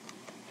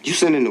You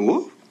sending the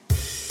wolf?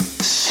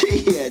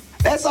 Shit,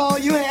 that's all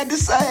you had to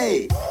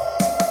say.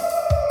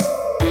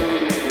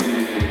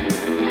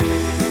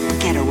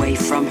 Get away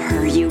from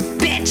her, you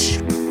bitch!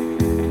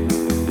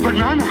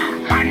 Banana!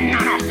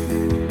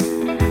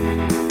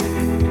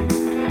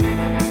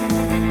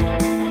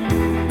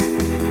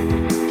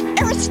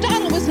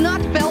 Aristotle was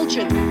not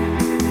Belgian.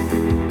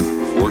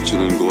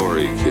 Fortune and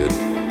glory, kid.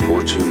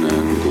 Fortune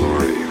and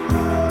glory.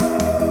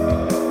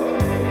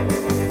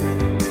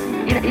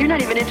 You're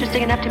not even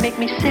interesting enough to make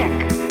me sick.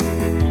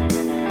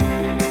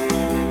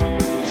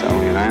 It's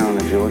only an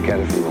island if you look at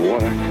it from the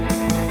water.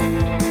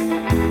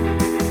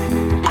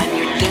 I'm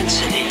your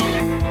density.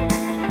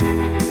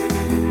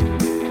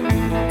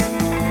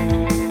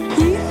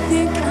 You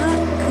think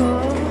I'm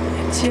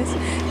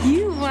gorgeous?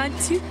 You want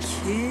to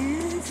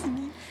kiss me?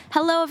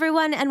 Hello,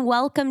 everyone, and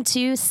welcome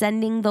to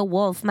Sending the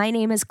Wolf. My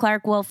name is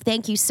Clark Wolf.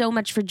 Thank you so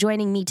much for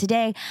joining me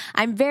today.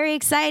 I'm very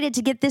excited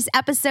to get this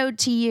episode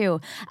to you.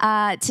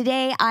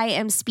 Today, I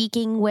am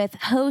speaking with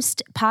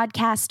host,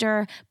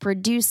 podcaster,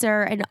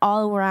 producer, and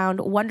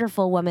all-around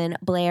wonderful woman,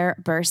 Blair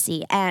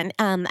Bursey. And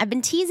I've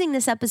been teasing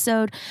this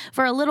episode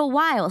for a little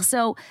while,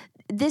 so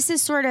this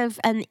is sort of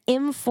an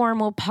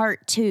informal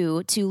part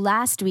 2 to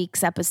last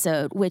week's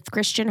episode with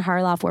Christian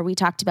Harloff, where we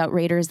talked about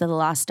Raiders of the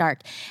Lost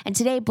Ark. And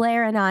today,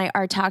 Blair and I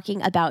are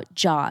talking about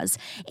Jaws.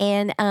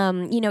 And,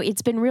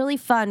 it's been really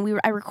fun.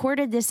 I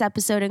recorded this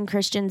episode and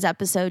Christian's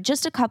episode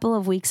just a couple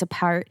of weeks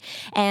apart.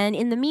 And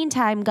in the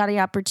meantime, got the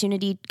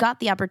opportunity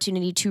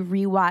to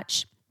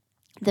rewatch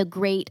the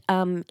great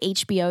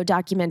HBO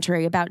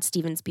documentary about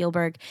Steven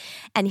Spielberg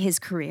and his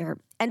career.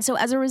 And so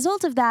as a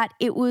result of that,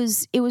 it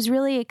was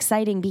really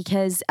exciting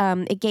because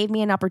it gave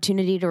me an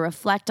opportunity to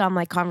reflect on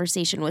my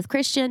conversation with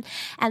Christian,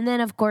 and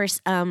then, of course,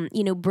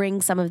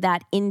 bring some of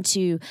that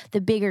into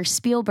the bigger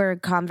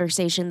Spielberg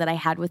conversation that I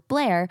had with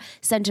Blair,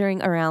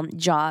 centering around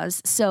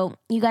Jaws. So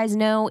you guys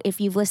know, if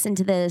you've listened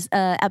to this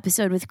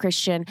episode with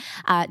Christian,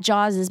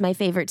 Jaws is my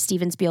favorite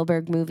Steven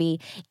Spielberg movie,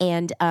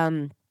 and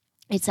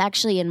it's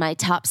actually in my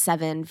top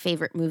 7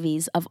 favorite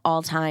movies of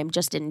all time,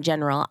 just in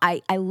general.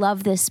 I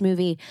love this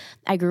movie.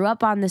 I grew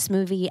up on this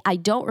movie. I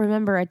don't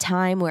remember a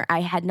time where I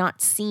had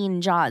not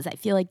seen Jaws. I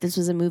feel like this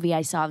was a movie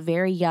I saw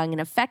very young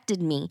and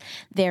affected me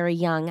very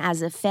young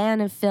as a fan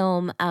of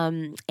film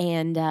and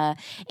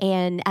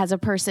as a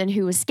person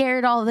who was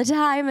scared all the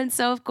time. And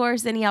so, of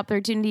course, any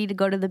opportunity to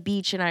go to the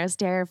beach, and I was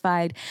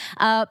terrified.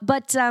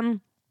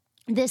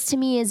 This to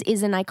me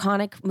is an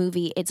iconic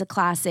movie. It's a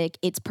classic.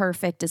 It's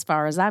perfect as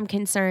far as I'm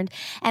concerned.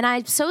 And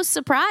I'm so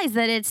surprised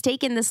that it's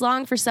taken this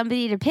long for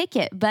somebody to pick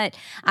it. But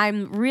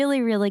I'm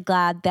really, really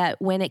glad that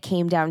when it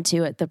came down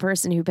to it, the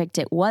person who picked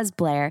it was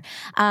Blair.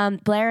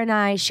 Blair and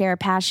I share a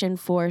passion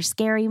for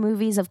scary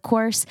movies, of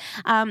course.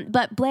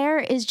 But Blair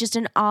is just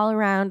an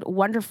all-around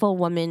wonderful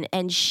woman.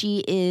 And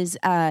she's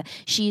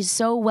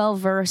so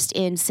well-versed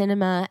in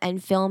cinema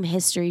and film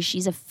history.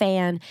 She's a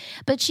fan.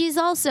 But she's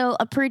also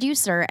a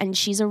producer, and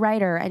she's a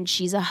writer, and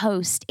she's a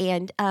host.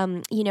 And,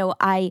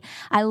 I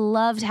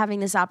loved having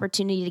this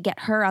opportunity to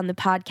get her on the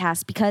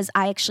podcast because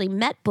I actually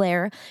met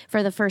Blair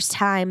for the first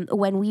time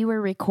when we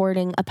were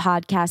recording a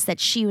podcast that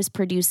she was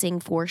producing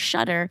for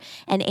Shudder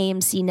and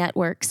AMC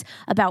Networks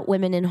about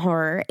women in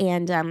horror.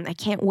 And I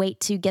can't wait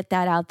to get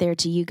that out there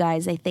to you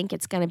guys. I think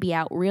it's going to be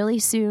out really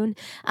soon.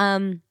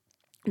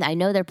 I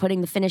know they're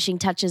putting the finishing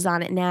touches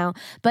on it now,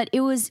 but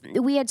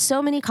we had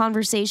so many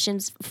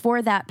conversations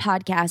for that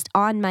podcast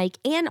on mic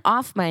and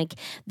off mic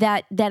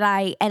that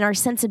our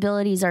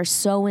sensibilities are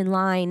so in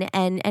line,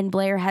 and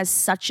Blair has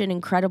such an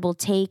incredible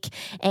take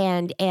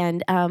and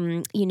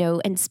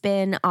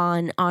spin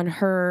on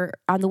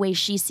the way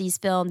she sees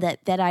film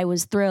that I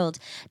was thrilled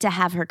to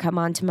have her come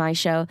on to my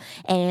show,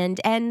 and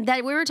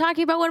that we were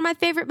talking about one of my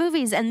favorite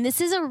movies. And this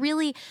is a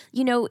really,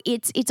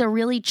 it's a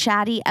really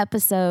chatty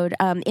episode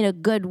in a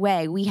good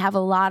way. We have a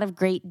lot of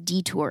great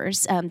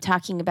detours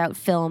talking about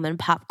film and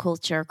pop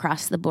culture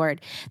across the board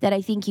that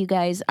I think you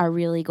guys are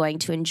really going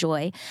to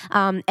enjoy.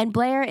 And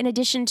Blair, in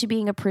addition to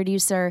being a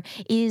producer,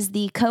 is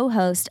the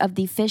co-host of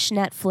the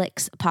Fishnet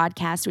Flicks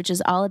podcast, which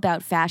is all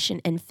about fashion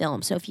and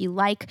film. So if you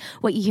like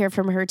what you hear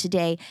from her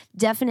today,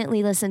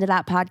 definitely listen to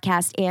that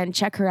podcast and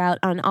check her out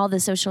on all the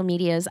social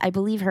medias. I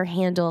believe her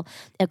handle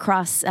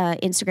across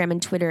Instagram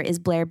and Twitter is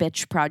Blair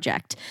Bitch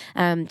Project.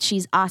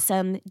 She's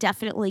awesome.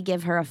 Definitely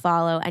give her a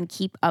follow and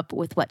keep up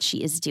with what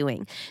she is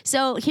doing.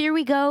 So here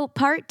we go,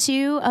 part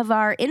 2 of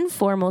our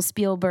informal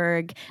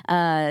Spielberg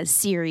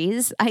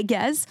series, I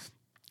guess.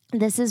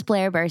 This is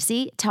Blair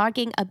Bursey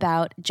talking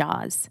about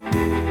Jaws.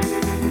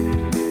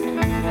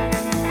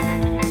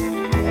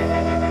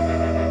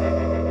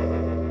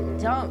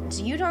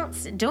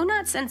 Do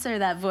not censor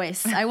that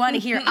voice. I want to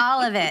hear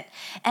all of it.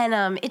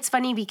 And it's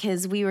funny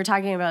because we were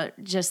talking about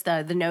just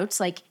the notes.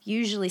 Like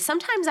usually,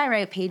 sometimes I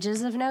write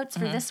pages of notes.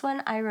 For this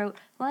one, I wrote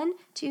 1,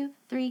 2,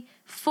 3,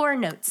 4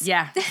 notes.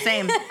 Yeah,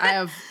 same.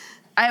 I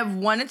have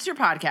one. It's your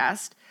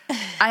podcast.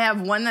 I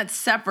have one that's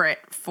separate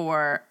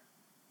for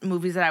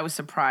movies that I was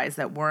surprised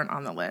that weren't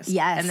on the list.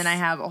 Yes. And then I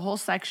have a whole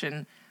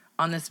section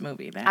on this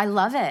movie, Beth. I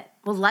love it.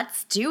 Well,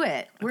 let's do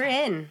it. We're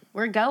in.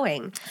 We're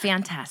going.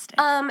 Fantastic.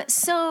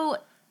 So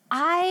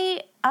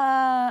I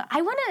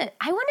wanted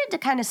to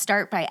kind of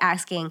start by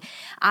asking.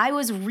 I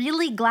was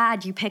really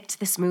glad you picked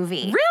this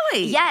movie.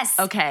 Really? Yes.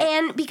 Okay.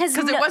 And because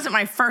it wasn't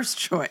my first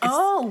choice.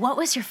 Oh, what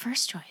was your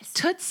first choice?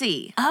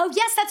 Tootsie. Oh,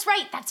 yes, that's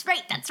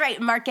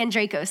right. Mark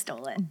Andreyko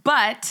stole it.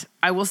 But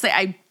I will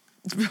say,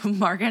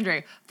 Mark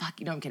Andre. Fuck,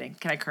 I'm kidding.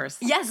 Can I curse?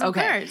 Yes, of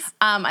course.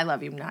 I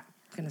love you. I'm not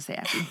gonna say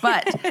after you,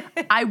 but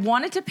I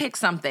wanted to pick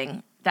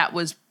something that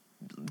was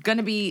going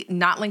to be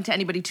not linked to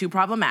anybody too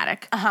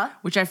problematic,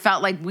 which I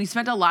felt like we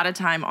spent a lot of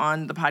time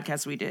on the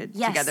podcast we did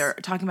together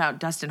talking about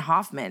Dustin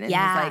Hoffman and his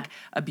like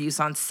abuse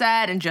on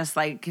set and just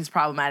like his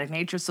problematic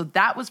nature. So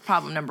that was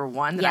problem number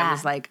one that I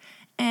was like,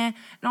 And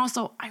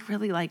also, I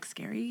really like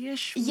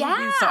scary-ish movies.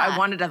 So I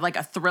wanted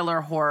a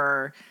thriller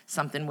horror,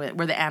 something where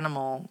the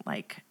animal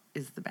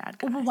is the bad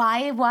guy.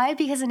 Why?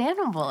 Because an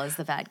animal is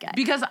the bad guy.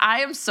 Because I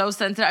am so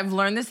sensitive. I've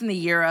learned this in the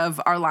year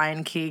of our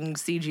Lion King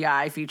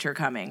CGI feature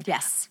coming.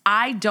 Yes.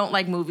 I don't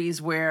like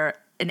movies where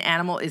an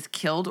animal is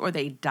killed or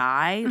they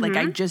die. Mm-hmm.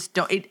 I just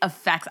don't. It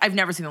affects. I've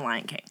never seen The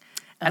Lion King.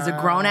 As a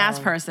grown-ass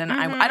person,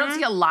 I don't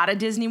see a lot of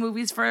Disney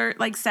movies for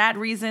sad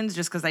reasons,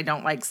 just because I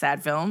don't like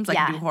sad films.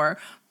 I do horror.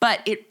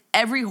 But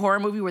every horror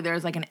movie where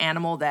there's an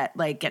animal that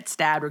gets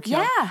stabbed or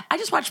killed. Yeah. I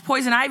just watched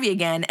Poison Ivy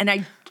again, and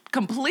I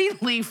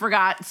completely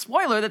forgot,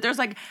 spoiler, that there's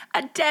a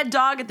dead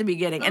dog at the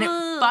beginning, and it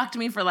fucked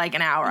me for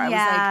an hour. I was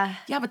like,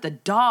 yeah, but the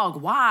dog,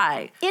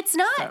 why? It's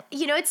not,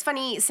 it's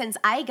funny, since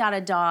I got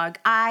a dog,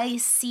 I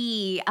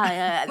see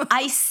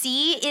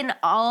in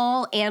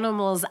all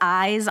animals'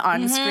 eyes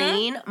on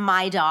screen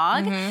my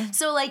dog.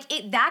 So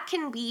that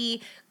can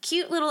be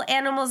cute little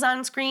animals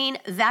on screen.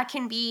 That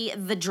can be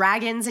the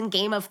dragons in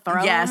Game of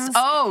Thrones. Yes.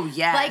 Oh,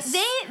 yes.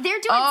 They're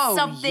doing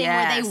something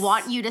where they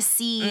want you to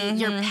see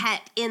your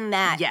pet in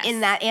that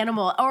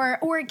animal.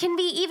 Or it can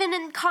be even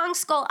in Kong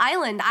Skull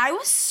Island. I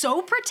was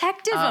so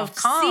protective of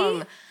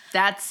Kong. See?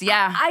 That's,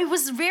 I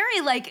was very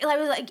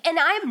and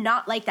I'm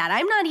not like that.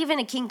 I'm not even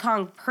a King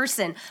Kong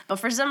person, but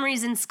for some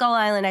reason, Skull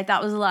Island I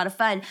thought was a lot of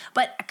fun.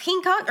 But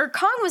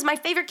Kong was my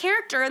favorite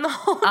character in the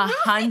whole movie.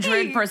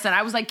 100%.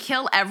 I was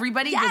kill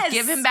everybody. Yes. Just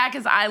give him back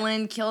his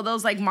island. Kill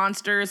those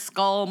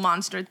skull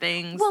monster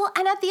things. Well,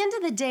 and at the end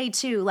of the day,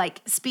 too,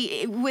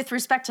 with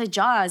respect to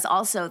Jaws,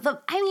 also, the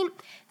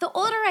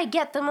older I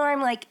get, the more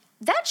I'm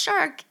that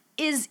shark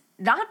is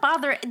not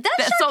bothering.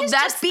 That shark is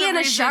just being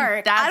a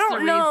shark. I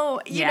don't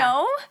know, you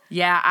know?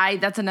 Yeah,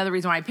 that's another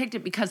reason why I picked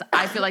it, because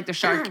I feel like the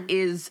shark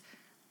is...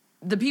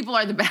 The people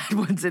are the bad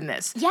ones in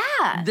this.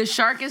 Yeah. The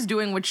shark is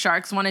doing what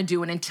sharks want to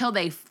do, and until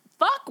they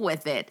fuck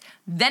with it,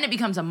 then it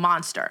becomes a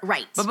monster.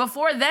 Right. But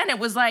before then, it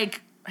was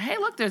hey,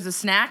 look, there's a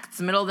snack. It's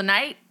the middle of the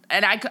night.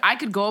 And I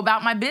could go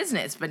about my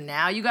business, but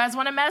now you guys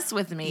want to mess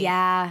with me.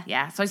 Yeah.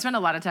 Yeah, so I spend a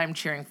lot of time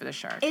cheering for the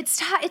shark. It's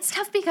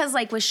tough because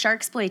with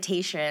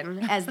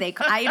sharksploitation, as they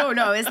I don't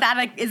know, is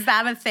that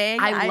a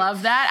thing? I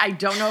love that. I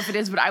don't know if it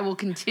is, but I will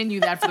continue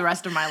that for the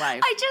rest of my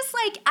life. I just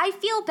I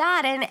feel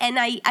bad, and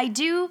I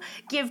do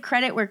give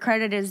credit where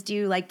credit is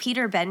due.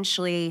 Peter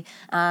Benchley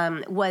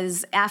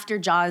was, after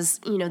Jaws,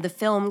 the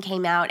film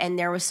came out and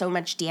there was so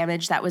much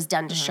damage that was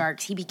done to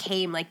sharks, he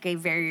became a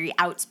very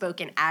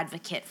outspoken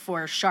advocate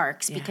for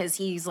sharks because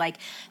he's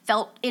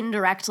felt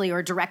indirectly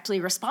or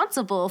directly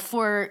responsible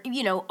for,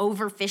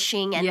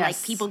 overfishing and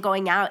people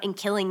going out and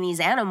killing these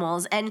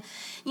animals. And,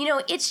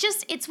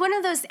 it's one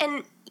of those,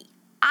 and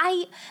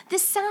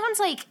this sounds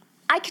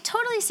I could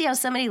totally see how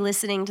somebody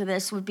listening to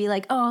this would be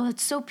oh,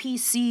 it's so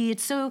PC.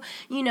 It's so,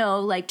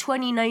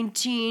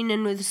 2019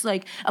 and it's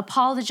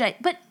apologize.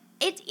 But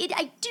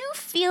I do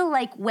feel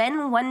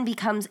when one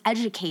becomes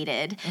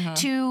educated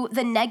to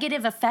the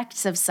negative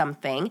effects of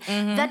something,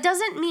 that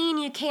doesn't mean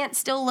you can't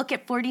still look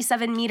at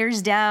 47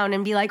 meters down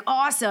and be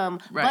awesome.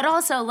 Right. But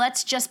also,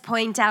 let's just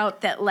point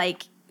out that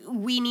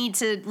we need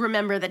to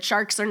remember that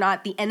sharks are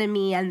not the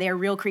enemy and they're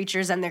real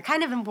creatures and they're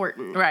kind of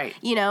important. Right.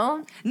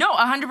 No,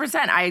 100%.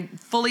 I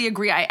fully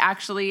agree.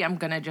 I'm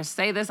going to just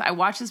say this. I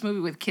watched this movie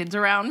with kids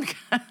around.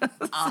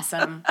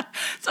 Awesome.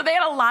 So they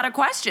had a lot of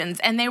questions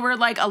and they were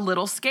a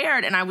little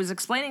scared. And I was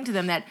explaining to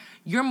them that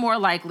you're more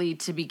likely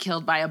to be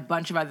killed by a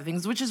bunch of other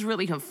things, which is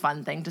really a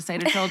fun thing to say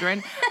to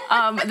children,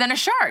 than a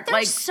shark.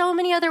 There's so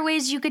many other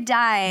ways you could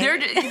die.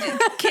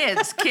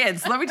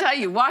 Kids, let me tell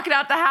you, walking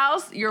out the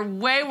house, you're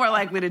way more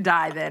likely to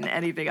die than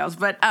anything else.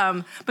 But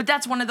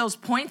that's one of those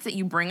points that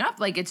you bring up.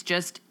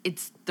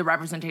 It's the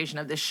representation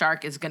of this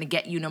shark is going to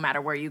get you no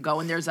matter where you go.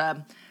 And there's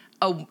a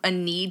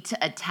need to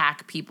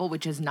attack people,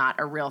 which is not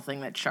a real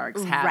thing that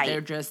sharks have.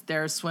 Right.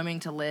 They're swimming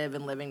to live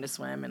and living to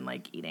swim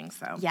and eating.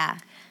 So yeah,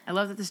 I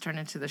love that this turned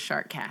into the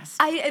shark cast.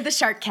 The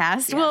shark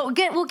cast. Yeah.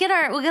 We'll get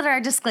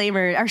our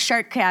disclaimer, our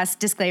shark cast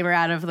disclaimer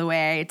out of the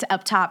way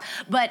up top.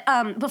 But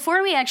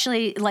before we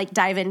actually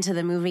dive into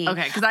the movie,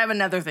 okay, because I have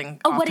another thing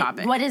off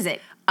topic. What is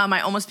it?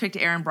 I almost picked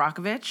Aaron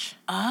Brockovich.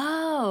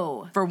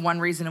 Oh, for one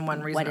reason and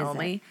one reason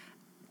only.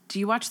 Do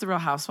you watch The Real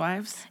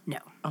Housewives? No.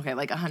 Okay,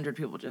 like 100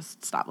 people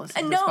just stop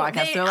listening to No, this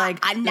podcast. They're like,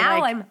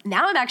 now I'm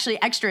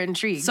actually extra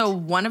intrigued. So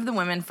one of the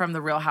women from The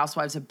Real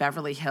Housewives of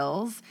Beverly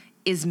Hills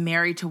is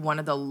married to one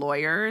of the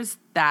lawyers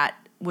that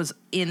was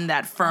in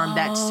that firm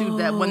that sued,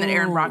 that one that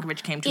Aaron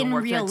Brockovich came to In and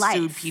worked real with, life.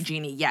 sued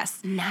PG&E. Yes.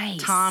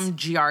 Nice. Tom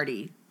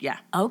Giardi. Yeah.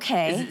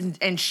 Okay.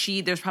 And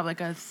there's probably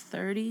like a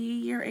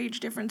 30-year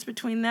age difference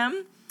between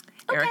them.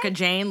 Okay. Erica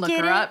Jane, look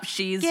Get her it. up.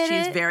 She's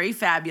very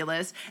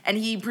fabulous. And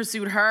he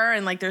pursued her,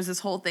 and like there's this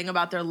whole thing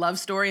about their love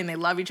story, and they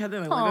love each other,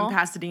 and they live in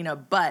Pasadena.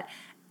 But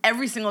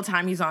every single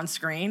time he's on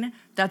screen,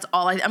 that's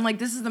all I'm like,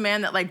 this is the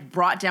man that like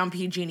brought down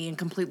PG&E and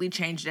completely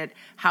changed it,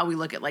 how we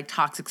look at like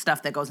toxic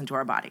stuff that goes into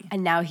our body.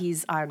 And now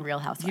he's on Real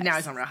Housewives. Now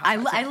he's on Real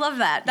Housewives. I love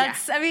that.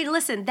 That's. I mean,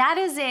 listen, that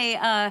is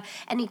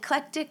an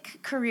eclectic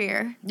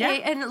career,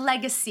 and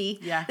legacy.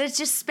 Yeah. That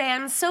just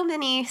spans so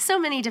many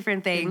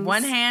different things. In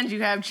one hand,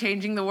 you have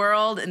changing the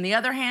world. In the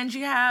other hand,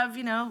 you have,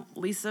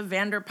 Lisa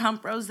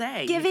Vanderpump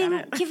Rosé.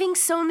 Giving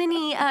so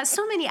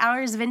many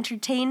hours of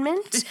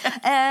entertainment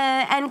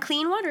and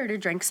clean water to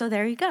drink. So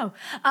there you go.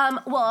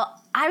 Well,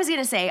 I was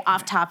gonna say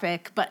off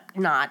topic, but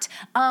not.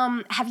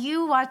 Have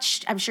you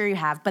watched? I'm sure you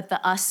have, but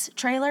the Us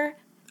trailer.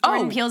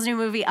 Jordan Peele's new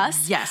movie,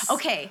 Us? Yes.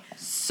 Okay.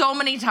 So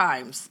many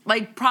times.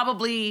 Like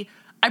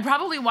I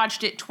probably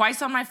watched it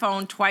twice on my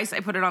phone, twice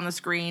I put it on the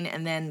screen,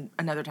 and then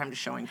another time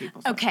just showing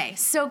people. Okay,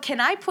 so can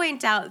I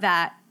point out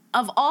that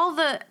of all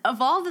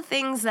the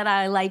things that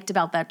I liked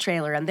about that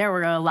trailer, and there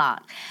were a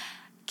lot,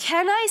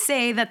 can I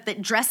say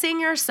that dressing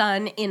your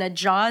son in a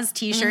Jaws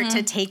t-shirt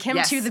to take him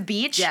to the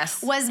beach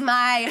was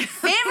my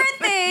favorite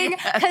thing,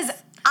 because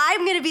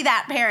I'm going to be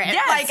that parent.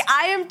 Yes. Like,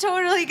 I am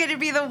totally going to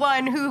be the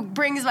one who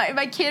brings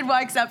my kid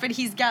walks up and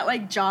he's got,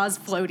 like, Jaws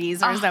floaties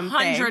or something.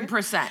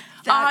 100%.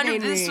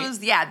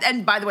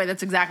 And by the way,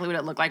 that's exactly what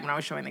it looked like when I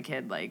was showing the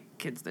kid, like,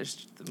 kids,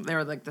 they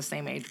were, like, the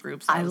same age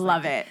groups. I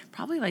love it.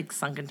 Probably, like,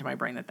 sunk into my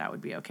brain that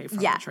would be okay from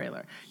the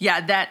trailer.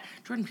 Yeah, that,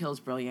 Jordan Peele is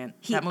brilliant.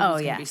 That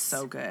movie's going to be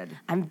so good.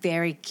 I'm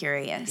very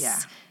curious. Yeah.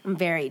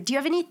 Do you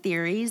have any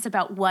theories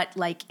about what,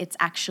 like, it's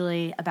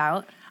actually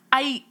about?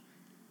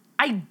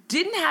 I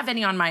didn't have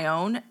any on my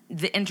own.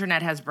 The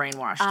internet has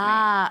brainwashed me.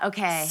 Ah,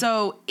 okay.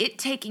 So it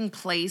taking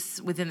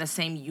place within the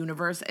same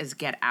universe as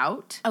Get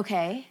Out.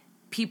 Okay.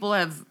 People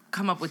have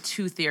come up with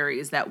two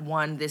theories that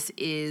one, this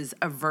is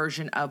a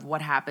version of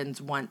what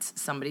happens once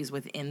somebody's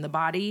within the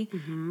body,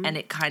 and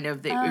it kind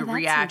of it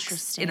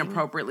reacts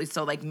inappropriately.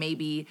 So like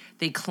maybe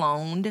they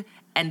cloned,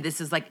 and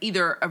this is like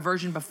either a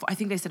version before. I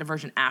think they said a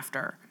version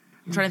after.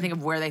 I'm trying to think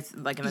of where they,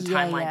 like in the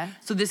timeline. Yeah.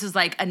 So this is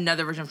like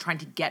another version of trying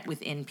to get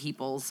within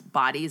people's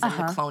bodies and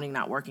the cloning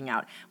not working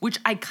out, which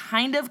I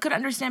kind of could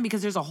understand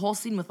because there's a whole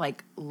scene with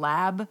like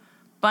lab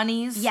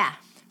bunnies. Yeah.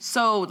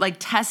 So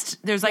like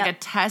there's like a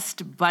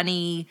test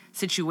bunny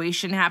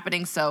situation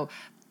happening. So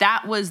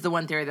that was the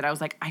one theory that I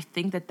was like, I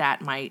think I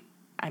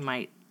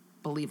might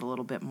believe a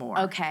little bit more.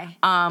 Okay.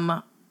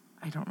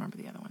 I don't remember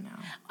the other one now.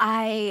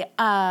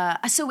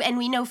 And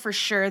we know for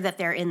sure that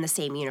they're in the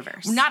same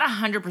universe. Not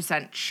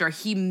 100% sure.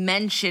 He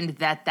mentioned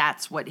that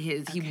that's what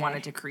he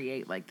wanted to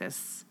create, like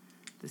this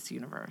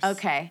universe.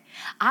 Okay.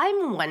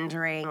 I'm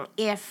wondering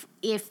if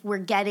we're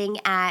getting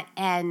at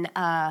an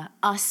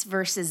us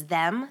versus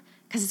them,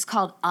 because it's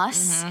called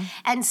Us.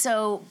 And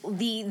so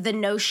the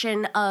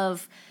notion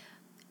of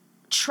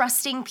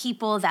trusting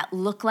people that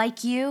look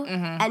like you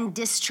and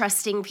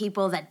distrusting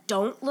people that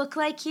don't look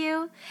like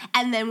you,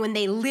 and then when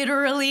they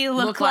literally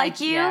look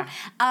like you,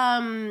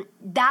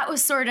 that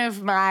was sort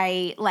of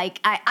my, like,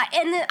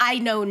 I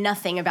know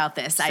nothing about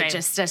this. Same. I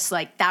just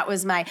like, that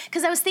was my,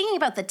 because I was thinking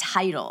about the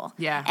title.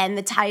 Yeah. And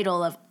the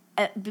title of,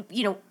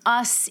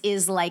 Us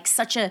is like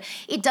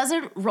it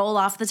doesn't roll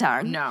off the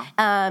tongue. No.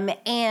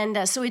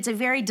 And so it's a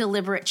very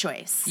deliberate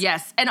choice.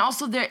 Yes. And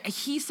also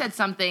he said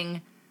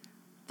something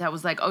that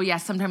was like, oh yeah,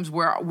 sometimes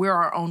we're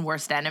our own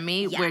worst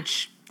enemy,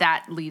 which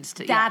that leads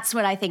to that's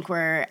what I think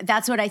we're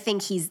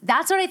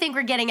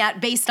getting at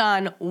based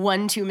on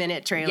 1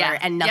 2-minute trailer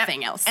and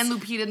nothing else. And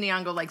Lupita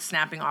Nyong'o like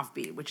snapping off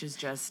beat, which is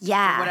just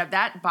whatever.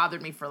 That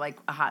bothered me for like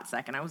a hot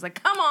second. I was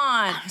like, come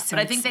on. So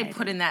but I think excited. they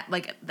put in that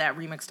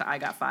remix to I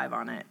Got 5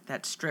 on it,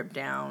 that stripped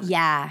down.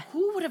 Yeah.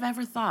 Who would have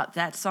ever thought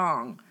that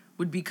song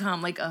would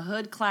become like a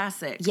hood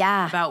classic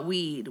about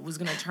weed, was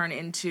going to turn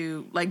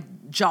into like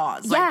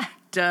Jaws. Yeah. Like,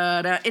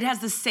 da-da. It has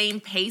the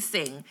same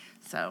pacing.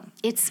 So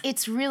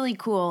it's really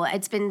cool.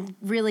 It's been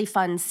really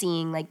fun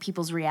seeing like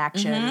people's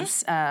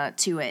reactions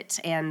to it,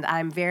 and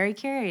I'm very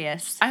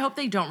curious. I hope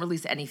they don't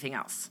release anything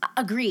else.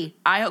 Agree.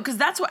 I hope, because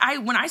that's what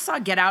when I saw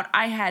Get Out,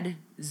 I had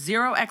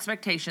zero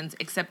expectations,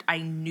 except I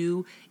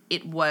knew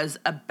it was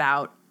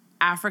about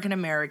African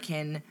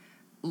American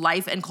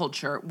life and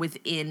culture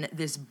within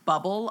this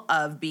bubble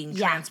of being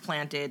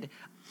transplanted.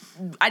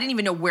 I didn't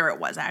even know where it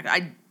was.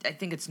 I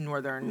think it's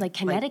northern, like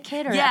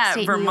Connecticut or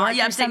upstate Vermont, New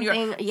York, or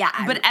something. Yeah,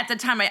 but at the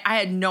time I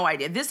had no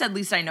idea. This, at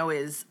least I know,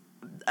 is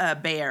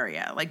Bay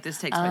Area. Like this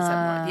takes place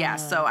up north. Yeah,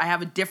 so I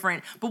have a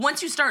different. But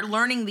once you start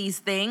learning these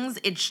things,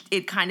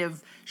 it kind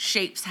of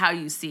shapes how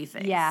you see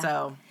things. Yeah.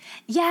 So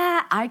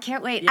yeah, I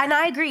can't wait. Yeah. And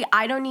I agree.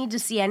 I don't need to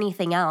see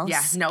anything else.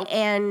 Yeah, nope.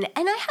 And I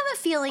have a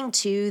feeling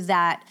too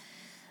that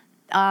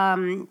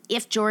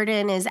if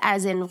Jordan is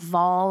as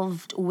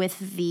involved with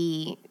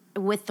the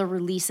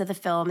release of the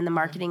film and the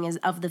marketing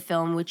of the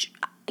film, which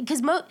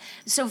because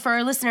so for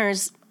our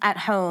listeners at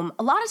home,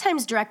 a lot of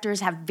times directors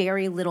have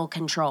very little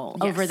control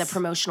over the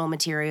promotional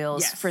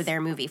materials for their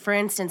movie. For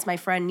instance, my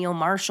friend Neil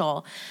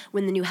Marshall,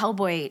 when the new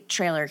Hellboy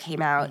trailer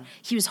came out,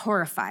 he was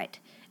horrified.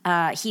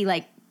 He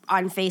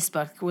on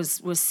Facebook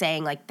was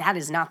saying like, that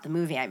is not the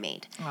movie I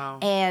made. Wow.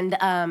 And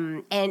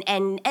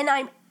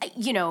I'm,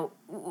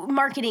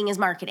 marketing is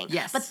marketing.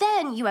 Yes. But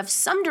then you have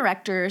some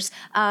directors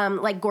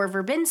like Gore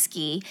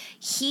Verbinski.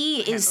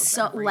 He is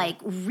so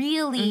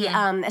really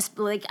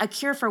like A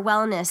Cure for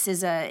Wellness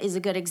is a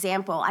good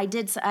example.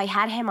 I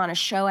had him on a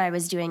show I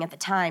was doing at the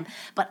time,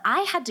 but I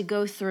had to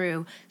go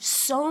through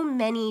so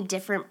many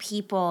different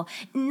people,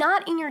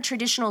 not in your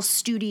traditional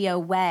studio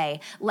way,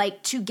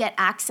 like to get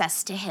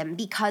access to him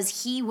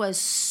because he was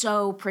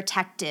so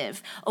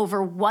protective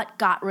over what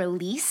got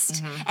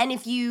released. And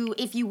if you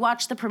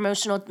watch the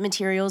promotional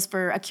materials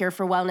for A Cure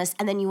for Wellness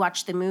and then you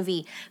watch the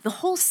movie, the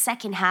whole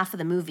second half of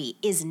the movie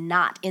is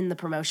not in the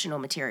promotional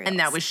materials. and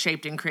that was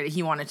shaped and created.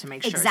 He wanted to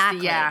make sure.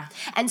 Exactly. Yeah.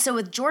 And so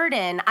with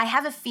Jordan, I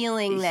have a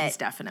feeling that He's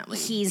definitely.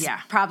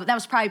 that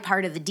was probably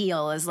part of the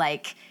deal is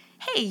like,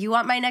 hey, you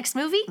want my next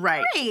movie?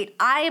 Right. Great.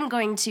 I am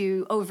going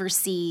to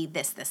oversee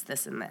this,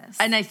 and this.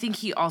 And I think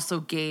he also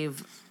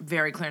gave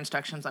very clear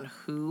instructions on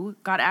who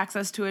got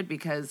access to it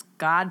because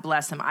God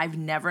bless him. I've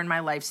never in my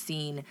life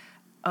seen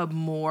a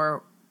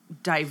more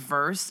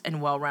diverse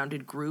and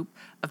well-rounded group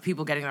of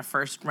people getting their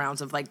first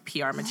rounds of like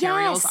PR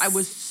materials. Yes. I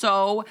was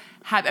so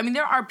happy. I mean,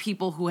 there are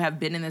people who have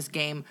been in this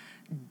game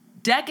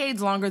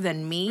decades longer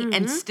than me,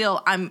 and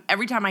still,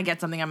 every time I get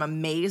something, I'm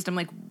amazed. I'm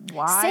like,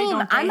 why? Same.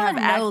 Don't they I'm have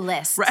on no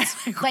list. Right?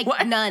 Like,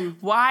 what? none.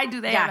 Why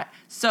do they? Yeah. Have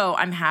so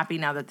I'm happy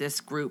now that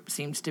this group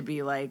seems to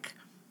be like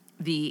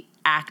the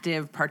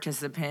active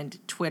participant,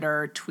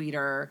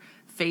 tweeter,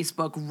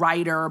 Facebook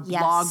writer,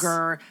 Yes.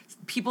 blogger,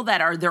 people that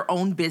are their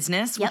own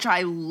business, Yep. which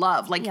I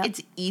love. Like Yep.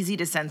 it's easy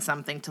to send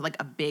something to like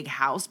a big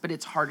house, but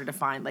it's harder to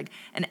find like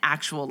an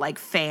actual like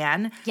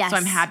fan. Yes. So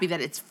I'm happy that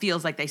it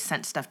feels like they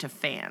sent stuff to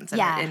fans and,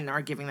 Yeah. and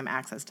are giving them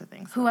access to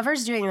things.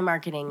 Whoever's doing the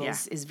marketing Yeah.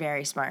 is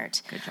very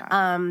smart. Good job.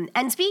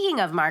 And speaking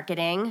of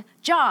marketing,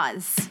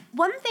 Jaws.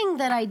 One thing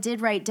that I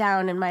did write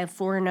down in my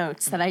 4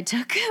 notes that I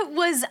took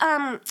was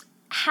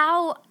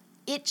how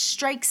it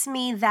strikes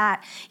me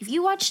that if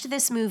you watched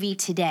this movie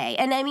today,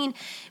 and I mean,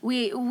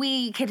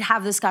 we could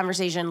have this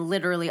conversation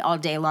literally all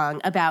day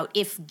long about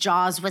if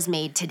Jaws was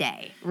made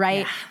today, right?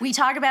 Yeah. We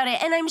talk about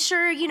it, and I'm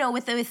sure,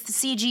 with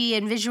CG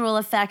and visual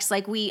effects,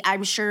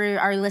 I'm sure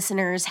our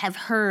listeners have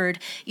heard,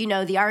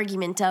 the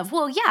argument of,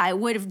 well, yeah,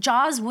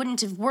 Jaws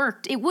wouldn't have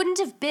worked. It wouldn't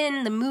have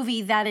been the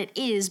movie that it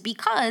is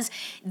because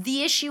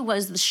the issue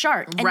was the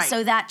shark. And Right.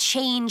 so that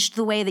changed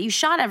the way that you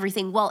shot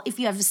everything. Well, if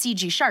you have a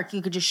CG shark,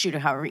 you could just shoot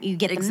it however you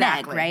get the Exactly.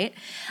 meg,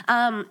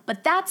 right?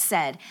 But that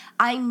said,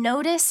 I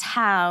notice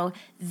how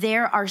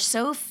there are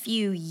so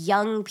few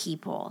young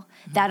people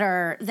that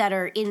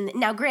are in.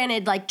 Now,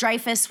 granted, like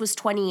Dreyfuss was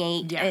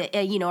 28,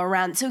 Yeah.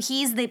 around. So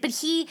he's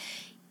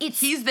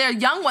He's their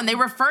young one. They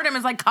referred him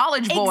as like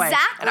college boy.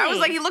 Exactly. And I was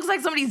like, he looks like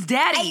somebody's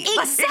daddy.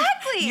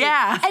 Exactly.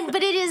 Yeah.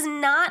 But it is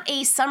not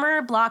a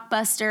summer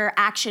blockbuster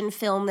action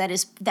film that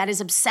is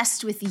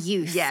obsessed with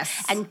youth.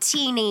 Yes. And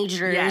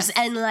teenagers Yes.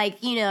 and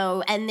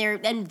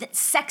and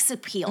sex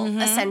appeal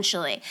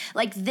essentially.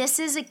 Like this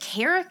is a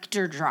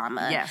character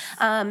drama. Yes.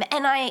 And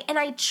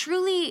I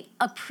truly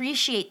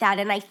appreciate that,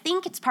 and I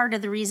think it's part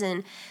of the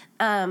reason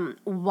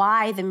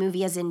why the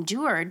movie has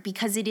endured,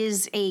 because it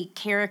is a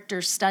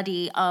character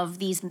study of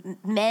these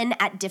men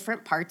at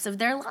different parts of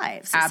their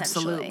lives. essentially.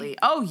 Absolutely.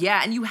 Oh,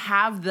 yeah. And you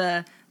have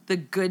the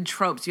good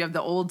tropes. You have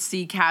the old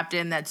sea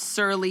captain that's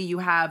surly. You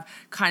have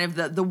kind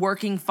of the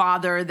working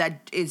father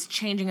that is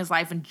changing his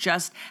life and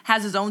just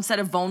has his own set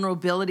of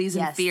vulnerabilities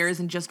and Yes. fears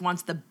and just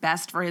wants the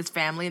best for his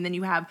family. And then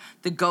you have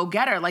the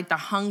go-getter, like the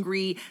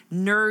hungry,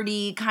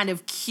 nerdy, kind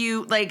of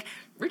cute, like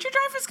Richard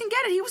Dreyfuss can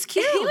get it. He was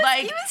cute. He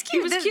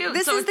was cute.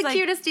 This So is it's the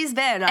cutest he's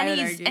been.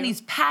 And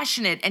he's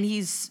passionate, and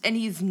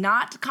he's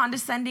not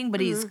condescending, but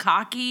he's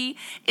cocky.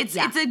 It's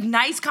a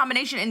nice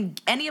combination,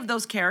 and any of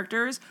those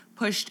characters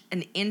pushed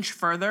an inch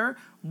further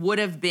would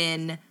have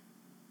been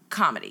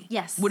comedy.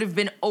 Yes. Would have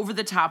been over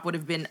the top, would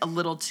have been a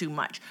little too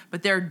much.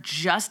 But they're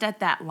just at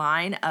that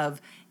line of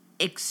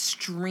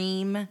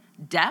extreme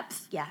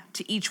depth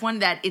to each one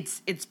that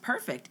it's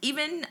perfect.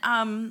 Even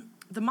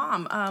the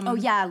mom.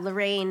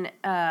 Lorraine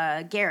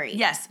Gary.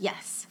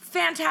 Yes.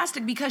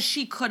 Fantastic, because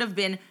she could have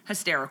been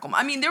hysterical.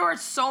 I mean, there are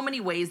so many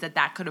ways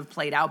that could have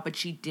played out, but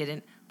she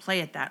didn't play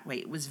it that way.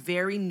 It was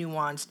very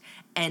nuanced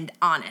and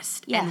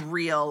honest and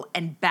real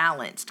and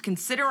balanced,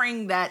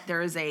 considering that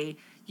there is a,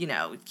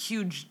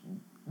 huge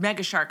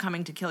mega shark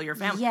coming to kill your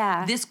family.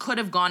 Yeah. This could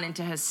have gone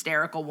into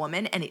hysterical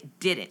woman, and it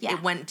didn't. Yeah.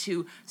 It went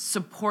to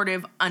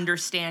supportive,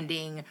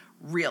 understanding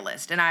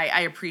realist, and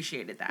I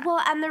appreciated that.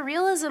 Well, and the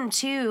realism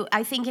too,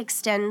 I think,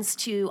 extends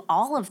to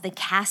all of the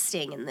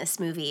casting in this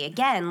movie.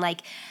 Again,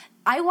 like,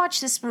 I watch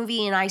this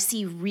movie and I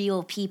see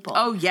real people.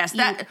 Oh yes,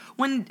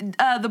 when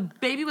the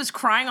baby was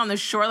crying on the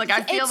shore, like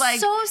I feel it's like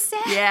so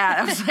sad. Yeah,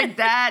 I was like,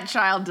 that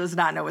child does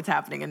not know what's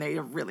happening, and they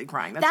are really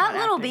crying. That's that not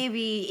little acting.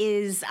 baby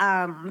is,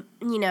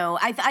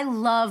 I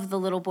love the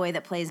little boy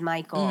that plays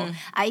Michael. Mm-hmm.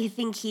 I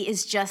think he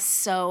is just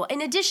so.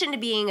 In addition to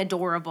being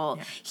adorable,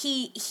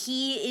 he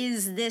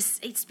is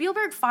this.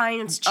 Spielberg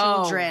finds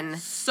children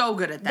so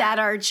good at that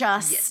are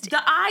just.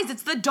 the eyes.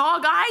 It's the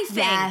dog eye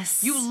thing.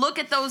 Yes. You look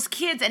at those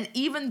kids, and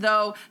even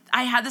though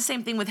I had the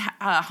same thing with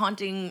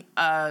Haunting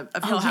of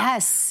Hill House.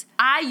 Yes.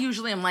 I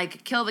usually am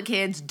like, kill the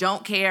kids,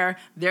 don't care.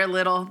 They're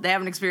little, they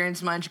haven't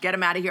experienced much, get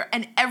them out of here.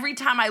 And every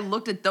time I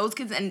looked at those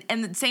kids,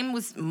 and the same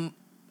with,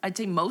 I'd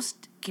say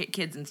most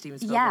kids in Steven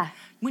Spielberg. Yeah.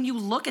 When you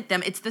look at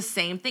them, it's the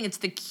same thing. It's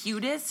the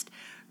cutest,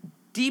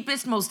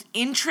 deepest, most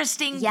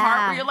interesting Yeah.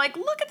 part where you're like,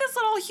 look at this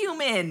little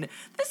human.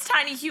 This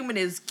tiny human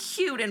is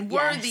cute and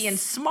worthy Yes. and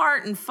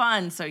smart and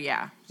fun. So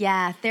yeah.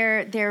 Yeah,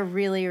 they're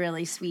really,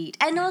 really sweet.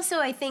 And also,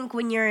 I think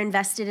when you're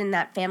invested in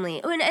that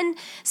family, and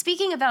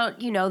speaking about,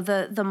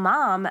 the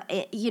mom,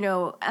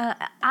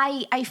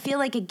 I feel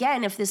like,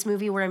 again, if this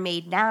movie were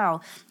made now,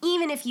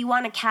 even if you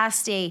want to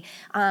cast a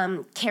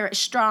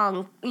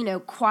strong,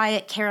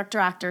 quiet character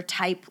actor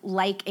type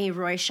like a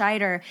Roy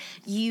Scheider,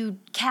 you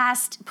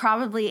cast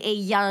probably a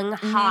young,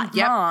 hot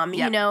Yep. mom,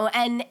 Yep.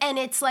 and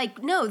it's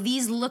like, no,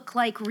 these look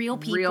like real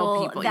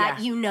people,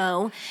 that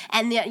yeah.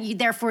 and that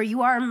therefore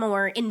you are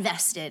more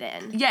invested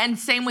in. Yeah, and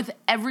same with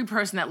every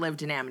person that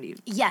lived in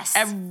Amityville. Yes.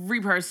 Every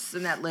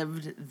person that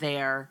lived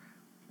there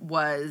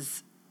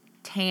was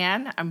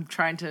tan. I'm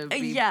trying to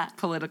be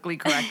politically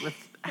correct with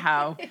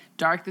how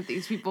dark that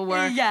these people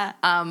were. Yeah.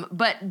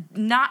 But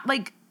not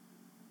like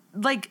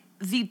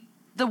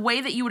the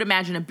way that you would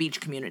imagine a beach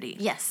community.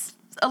 Yes.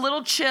 A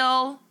little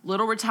chill,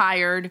 little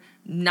retired,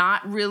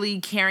 not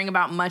really caring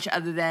about much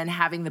other than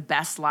having the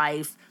best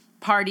life,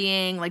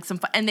 partying, like some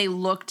fun, and they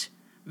looked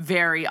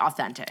very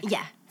authentic.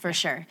 Yeah, for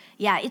sure.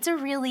 Yeah, it's a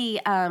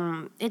really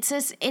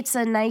it's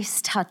a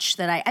nice touch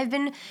that I've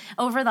been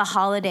over the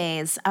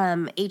holidays.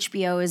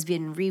 HBO has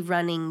been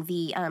rerunning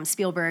the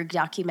Spielberg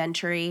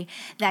documentary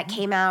that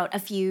came out a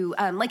few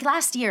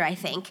last year, I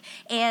think,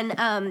 and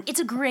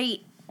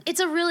it's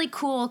a really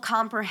cool,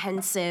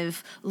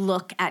 comprehensive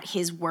look at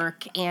his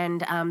work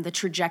and the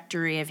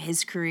trajectory of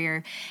his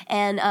career.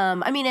 And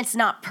it's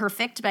not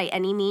perfect by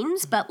any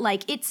means, but I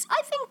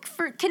think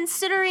for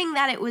considering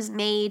that it was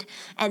made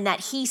and that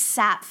he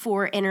sat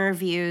for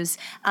interviews,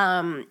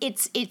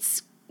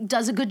 it's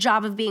does a good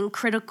job of being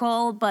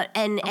critical,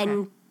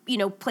 and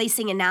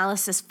placing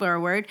analysis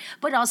forward,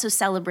 but also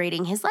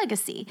celebrating his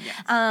legacy.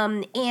 Yes.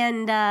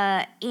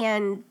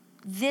 And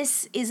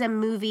this is a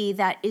movie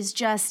that is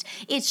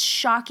it's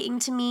shocking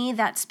to me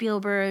that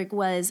Spielberg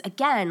was,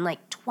 again,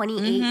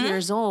 28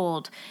 years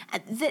old.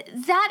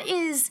 That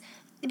is,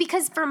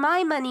 because for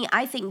my money,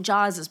 I think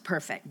Jaws is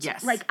perfect.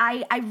 Yes.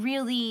 I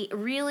really,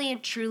 really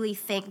and truly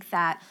think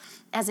that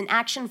as an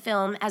action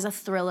film, as a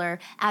thriller,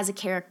 as a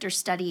character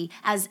study,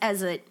 as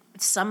a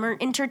summer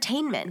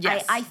entertainment,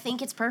 yes. I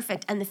think it's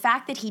perfect. And the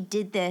fact that he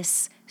did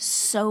this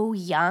so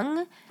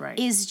young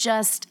is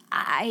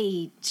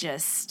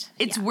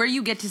it's where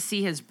you get to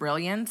see his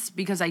brilliance,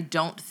 because I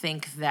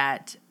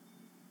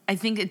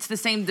think it's the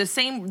same,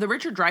 the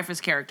Richard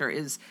Dreyfuss character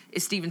is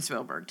Steven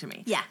Spielberg to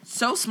me. Yeah.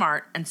 So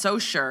smart and so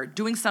sure,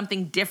 doing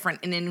something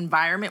different in an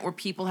environment where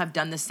people have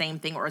done the same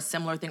thing or a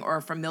similar thing or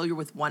are familiar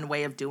with one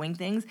way of doing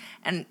things,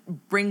 and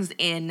brings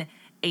in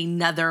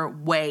another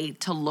way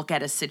to look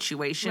at a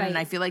situation. Right. And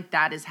I feel like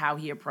that is how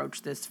he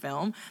approached this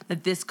film,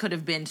 that this could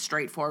have been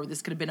straightforward,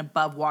 this could have been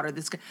above water,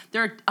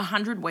 there are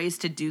 100 ways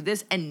to do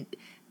this, and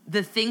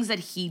the things that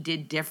he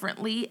did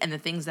differently and the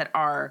things that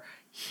are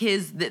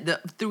his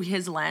through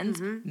his lens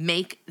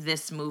make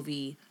this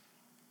movie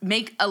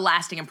make a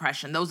lasting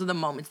impression. Those are the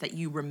moments that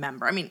you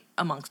remember. I mean,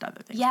 amongst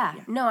other things. Yeah,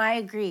 no, I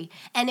agree.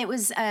 And it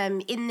was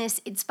in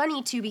this. It's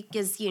funny too,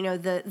 because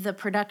the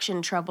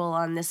production trouble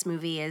on this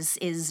movie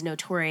is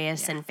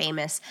notorious and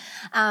famous.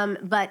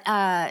 But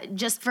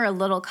just for a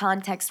little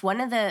context, one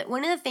of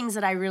the things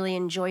that I really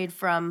enjoyed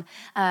from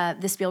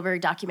the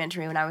Spielberg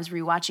documentary when I was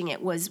rewatching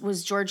it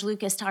was George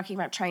Lucas talking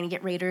about trying to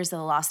get Raiders of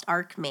the Lost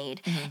Ark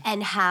made,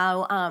 and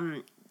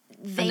how.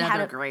 They Another had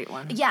a great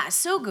one. Yeah,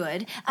 so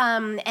good.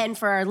 And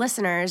for our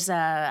listeners,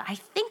 I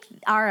think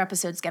our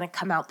episode's going to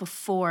come out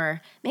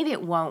before, maybe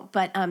it won't,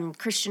 but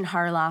Christian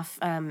Harloff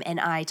and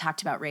I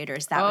talked about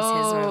Raiders. That was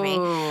his movie.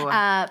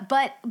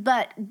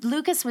 But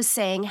Lucas was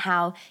saying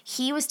how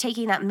he was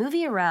taking that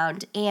movie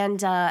around,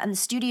 and the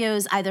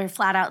studios either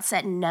flat out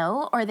said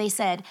no, or they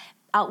said,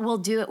 we'll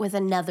do it with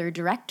another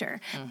director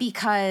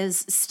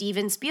because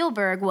Steven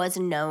Spielberg was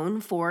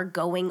known for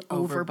going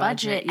over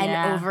budget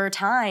and over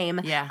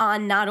time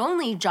on not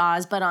only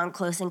Jaws, but on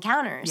Close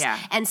Encounters. Yeah.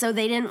 And so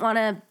they didn't want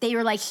to, they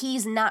were like,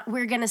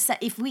 we're going to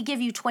set, if we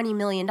give you $20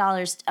 million, a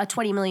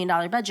 $20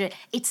 million budget,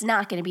 it's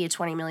not going to be a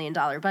 $20 million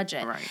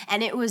budget. Right.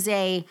 And it was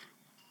a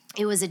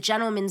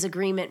gentleman's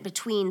agreement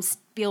between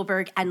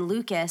Spielberg and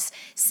Lucas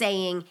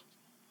saying,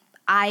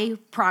 I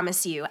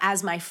promise you,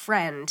 as my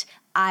friend,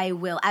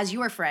 as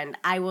your friend,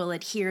 I will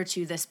adhere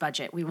to this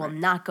budget. We will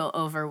not go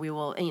over. We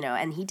will,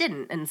 and he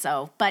didn't. And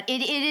so, but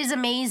it is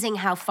amazing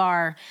how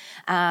far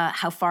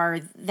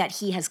that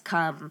he has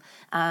come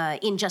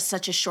in just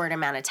such a short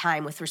amount of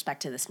time with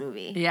respect to this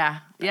movie. Yeah.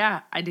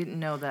 Yeah. I didn't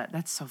know that.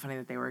 That's so funny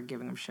that they were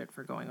giving him shit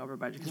for going over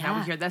budget. Because now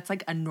we hear that's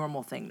like a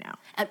normal thing now.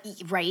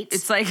 Right.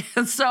 It's like,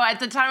 so at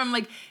the time I'm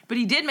like, but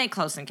he did make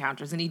Close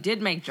Encounters and he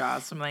did make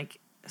Jaws. So I'm like,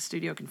 a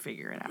studio can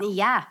figure it out.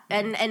 Yeah.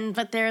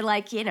 But they're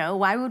like,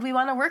 why would we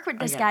want to work with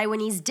this guy when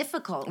he's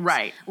difficult?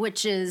 Right.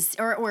 Which is,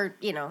 or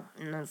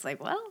and it's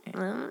like,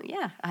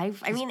 yeah. I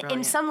mean, brilliant.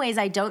 in some ways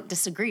I don't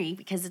disagree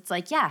because it's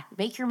like,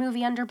 make your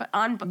movie adhere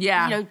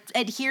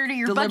to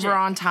your budget. Deliver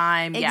on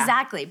time.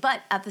 Exactly. But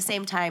at the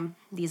same time,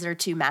 these are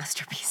two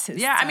masterpieces.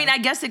 Yeah. So. I mean, I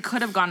guess it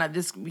could have gone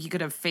he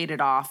could have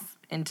faded off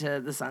into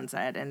the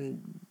sunset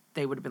and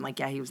they would have been like,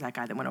 he was that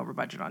guy that went over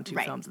budget on two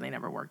films and they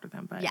never worked with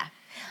him. But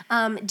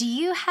do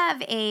you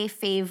have a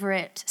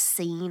favorite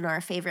scene or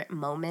a favorite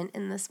moment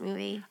in this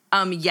movie?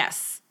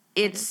 Yes.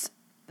 It's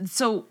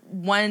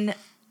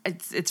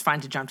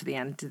fine to jump to the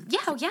end.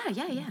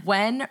 Yeah.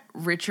 When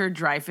Richard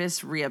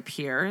Dreyfuss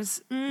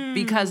reappears,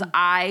 because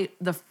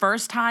the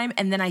first time,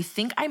 and then I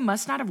think I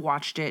must not have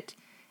watched it,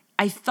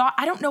 I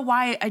don't know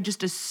why I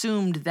just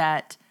assumed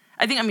that,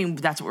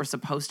 that's what we're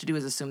supposed to do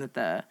is assume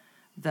that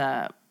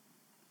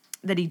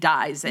that he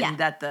dies and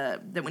that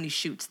when he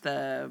shoots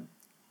the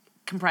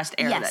compressed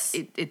air that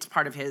it's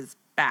part of his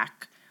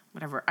back.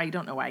 Whatever. I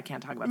don't know why I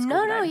can't talk about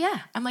scuba diving.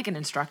 I'm like an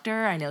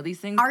instructor. I know these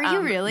things. Are you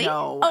really?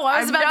 No. Oh,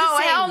 I was about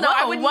to say, hell no.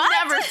 I would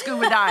never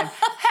scuba dive.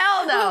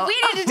 Hell no. We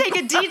need to take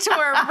a detour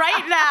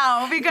right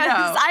now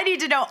because I need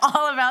to know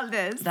all about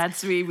this.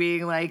 That's me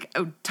being like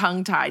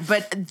tongue-tied.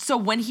 But so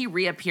when he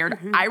reappeared,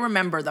 I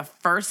remember the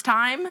first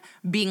time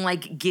being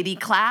like giddy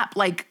clap,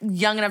 like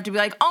young enough to be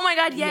like, oh my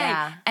God, yay.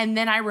 Yeah. And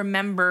then I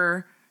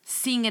remember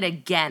seeing it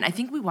again. I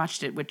think we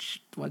watched it,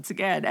 once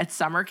again, at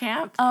summer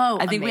camp. Oh,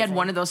 I think amazing. we had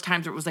one of those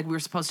times where it was like we were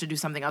supposed to do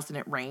something else and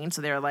it rained.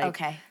 So they were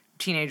like,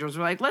 teenagers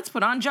were like, let's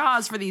put on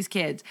Jaws for these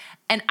kids.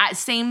 And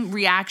same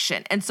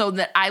reaction. And so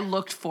that I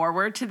looked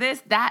forward to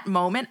that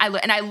moment.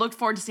 I looked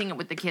forward to seeing it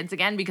with the kids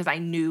again because I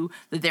knew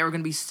that they were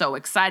going to be so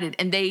excited.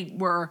 And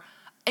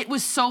it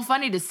was so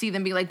funny to see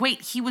them be like, wait,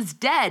 he was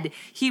dead.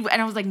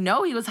 And I was like,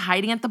 no, he was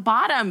hiding at the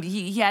bottom.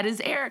 He had his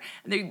air.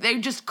 And they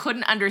just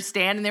couldn't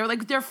understand. And they were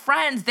like, they're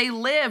friends. They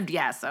lived.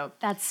 Yeah, so.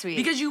 That's sweet.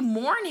 Because you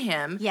mourn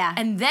him. Yeah.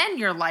 And then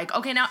you're like,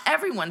 okay, now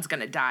everyone's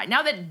going to die.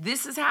 Now that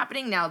this is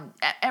happening,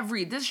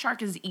 this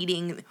shark is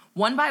eating,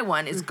 one by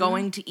one, is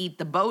going to eat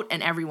the boat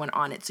and everyone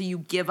on it. So you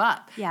give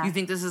up. Yeah. You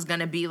think this is going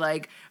to be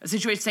like a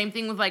situation. Same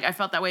thing with I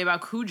felt that way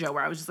about Cujo,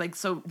 where I was just like,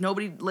 so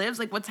nobody lives?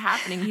 Like, what's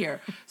happening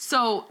here?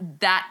 So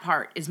that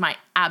part is my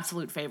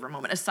absolute favorite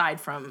moment,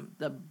 aside from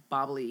the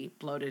bobbly,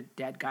 bloated,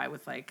 dead guy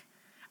with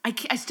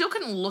I still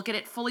couldn't look at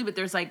it fully, but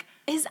there's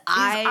his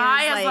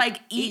eye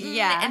is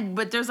eaten,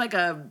 but there's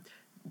a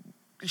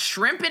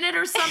shrimp in it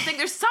or something.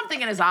 There's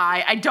something in his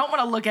eye. I don't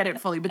want to look at it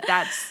fully, but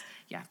that's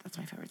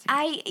my favorite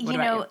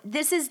scene.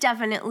 This is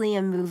definitely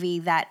a movie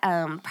that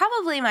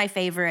probably my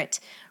favorite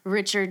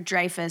Richard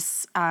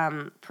Dreyfuss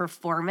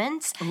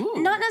performance. Ooh.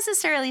 Not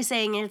necessarily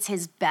saying it's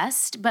his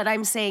best, but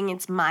I'm saying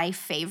it's my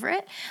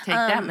favorite. Take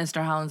that,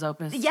 Mr. Holland's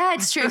Opus. Yeah,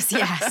 it's true.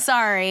 Yeah,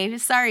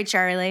 sorry,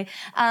 Charlie.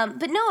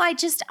 But no,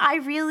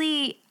 I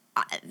really.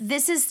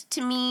 This is,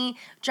 to me,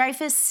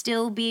 Dreyfuss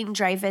still being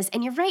Dreyfuss,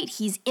 and you're right.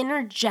 He's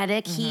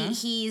energetic.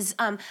 He's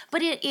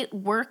but it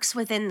works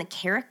within the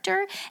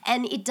character,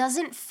 and it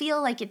doesn't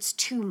feel like it's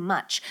too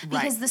much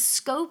because the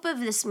scope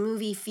of this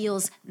movie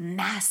feels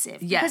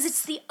massive because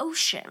it's the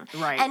ocean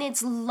and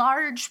it's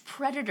large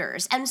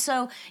predators, and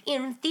so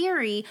in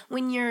theory,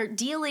 when you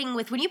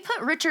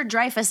put Richard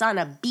Dreyfuss on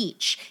a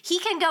beach, he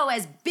can go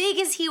as big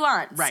as he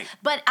wants. Right.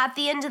 But at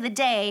the end of the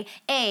day,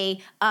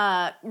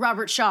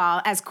 Robert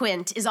Shaw as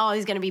Quint is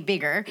always going to be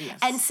bigger. Yes.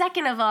 And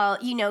second of all,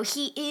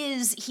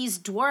 he's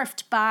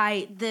dwarfed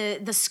by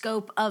the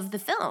scope of the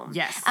film.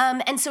 Yes.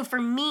 And so for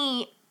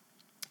me,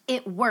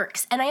 it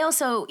works. And I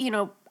also,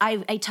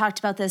 I talked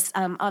about this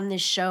on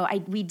this show.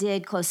 We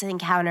did Close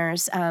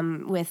Encounters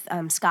with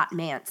Scott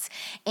Mantz.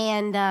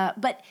 And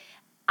but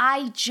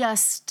I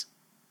just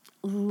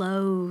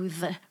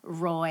loathe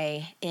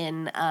Roy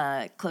in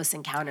Close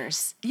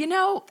Encounters.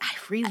 I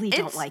really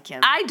don't like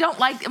him. I don't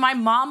like. My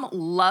mom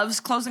loves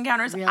Close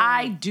Encounters. Really?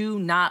 I do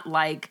not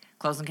like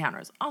Close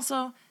Encounters.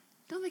 Also,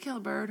 don't they kill a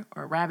bird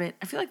or a rabbit?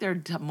 I feel like there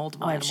are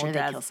multiple animal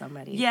deaths. They kill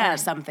somebody. Yeah, or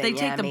something. They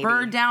take the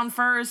bird down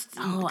first.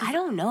 Oh, I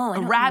don't know.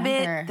 A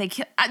rabbit. They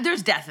kill.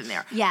 There's death in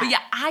there. Yeah. But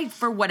yeah,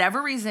 for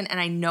whatever reason, and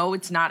I know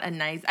it's not a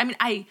nice. I mean,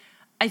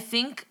 I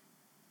think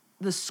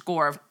the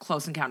score of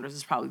Close Encounters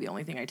is probably the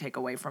only thing I take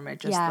away from it.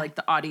 Just Yeah. like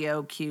the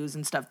audio cues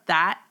and stuff.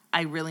 That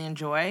I really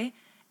enjoy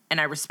and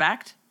I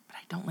respect, but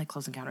I don't like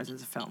Close Encounters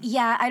as a film.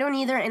 Yeah, I don't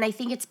either. And I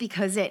think it's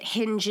because it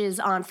hinges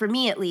on, for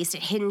me at least,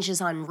 it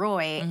hinges on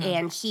Roy.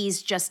 And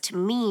he's just, to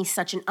me,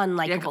 such an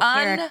unlikable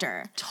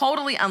character.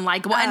 Totally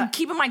unlikable. And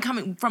keep in mind,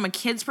 coming from a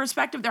kid's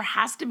perspective, there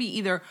has to be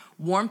either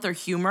warmth or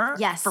humor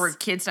Yes. for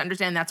kids to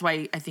understand. That's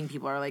why I think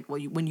people are like,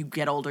 well, when you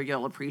get older,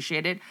 you'll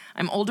appreciate it.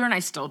 I'm older and I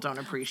still don't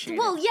appreciate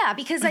Well, it. yeah,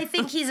 because I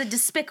think he's a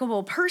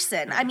despicable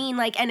person. I mean,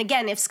 like, and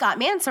again, if Scott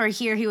Mantz were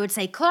here, he would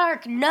say,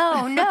 Clark,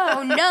 no,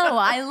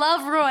 I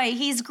love Roy.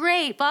 He's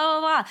great, blah,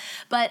 blah,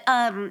 blah. But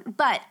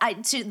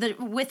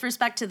with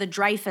respect to the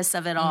Dreyfus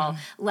of it all,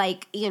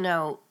 like, you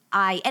know,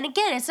 and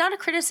again, it's not a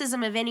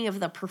criticism of any of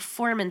the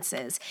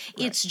performances.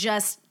 Right. It's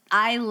just,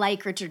 I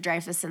like Richard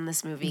Dreyfuss in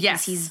this movie.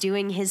 Yes. He's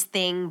doing his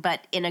thing,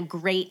 but he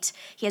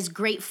has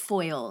great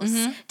foils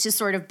to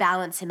sort of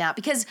balance him out.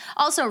 Because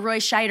also Roy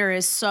Scheider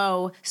is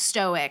so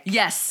stoic.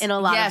 Yes. In a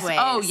lot of ways.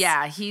 Oh,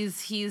 yeah.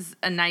 He's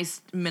a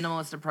nice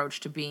minimalist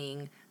approach to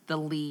being the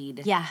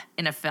lead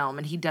in a film.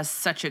 And he does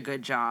such a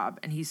good job.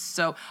 And he's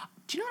so...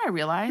 Do you know what I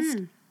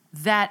realized?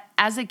 That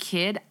as a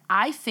kid,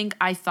 I think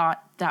I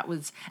thought that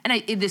was...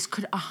 And this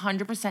could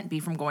 100%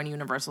 be from going to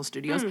Universal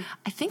Studios.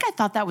 I think I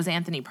thought that was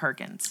Anthony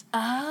Perkins.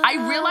 Oh.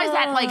 I realized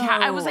that, like,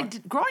 I was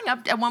like, growing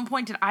up at one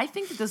point, did I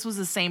think that this was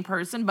the same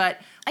person?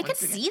 But... I could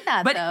see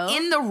that, but though.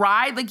 in the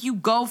ride, like, you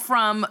go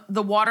from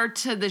the water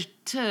to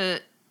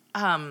Bates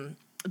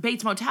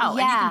Motel.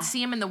 Yeah. And you can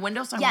see him in the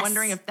window, so I'm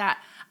wondering if that...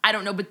 I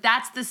don't know, but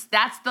that's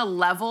the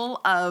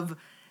level of,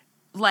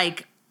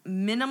 like,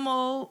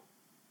 minimal...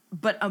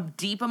 but a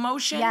deep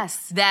emotion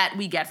that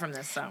we get from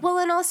this film. Well,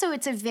 and also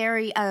it's a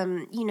very,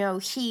 you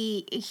know,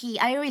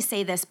 I always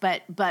say this,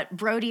 but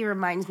Brody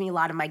reminds me a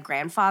lot of my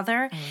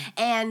grandfather.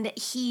 And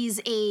he's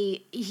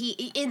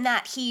in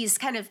that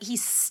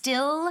he's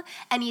still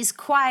and he's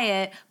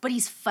quiet, but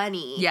he's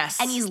funny.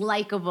 Yes. And he's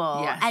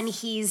likable. Yes. And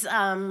he's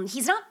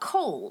not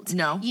cold.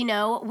 No. You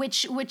know,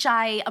 which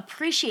I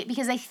appreciate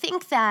because I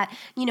think that,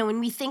 you know, when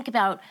we think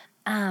about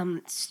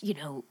you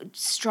know,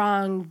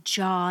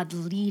 strong-jawed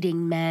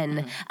leading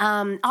men.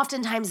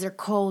 Oftentimes they're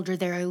cold or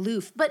they're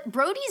aloof, but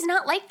Brody's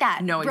not like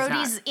that. No, he's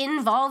Brody's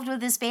involved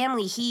with his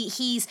family.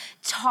 He's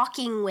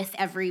talking with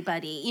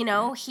everybody. You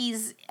know,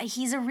 he's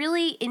a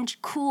really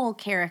cool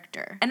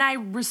character. And I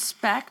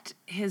respect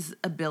his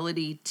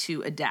ability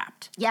to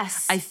adapt.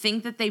 Yes, I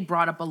think that they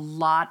brought up a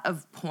lot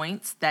of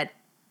points that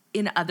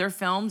in other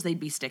films,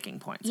 they'd be sticking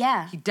points.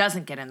 Yeah. He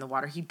doesn't get in the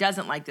water. He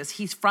doesn't like this.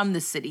 He's from the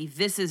city.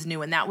 This is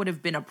new. And that would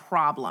have been a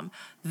problem.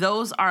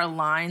 Those are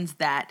lines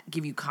that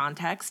give you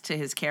context to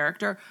his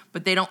character,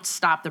 but they don't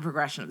stop the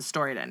progression of the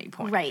story at any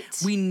point. Right.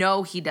 We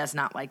know he does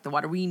not like the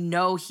water. We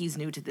know he's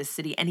new to this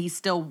city, and he's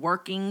still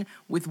working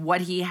with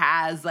what he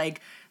has,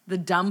 like the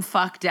dumb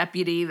fuck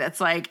deputy that's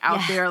like out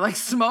there like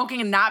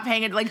smoking and not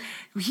paying it. Like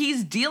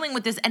he's dealing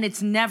with this, and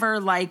it's never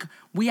like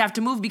we have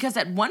to move, because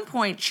at one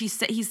point he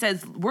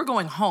says we're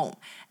going home,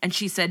 and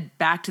she said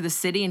back to the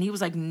city, and he was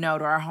like no,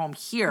 to our home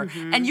here.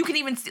 And you can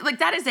even see like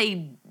that is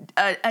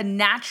a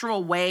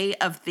natural way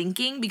of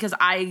thinking, because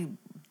I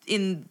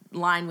in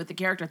line with the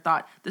character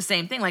thought the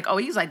same thing, like, oh,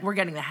 he's like, we're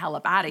getting the hell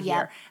up out of here.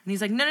 And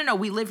he's like, no,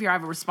 we live here, I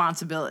have a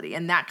responsibility.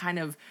 And that kind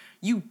of,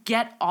 you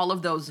get all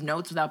of those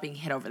notes without being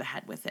hit over the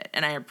head with it.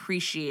 And I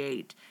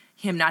appreciate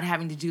him not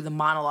having to do the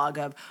monologue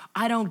of,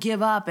 I don't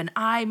give up, and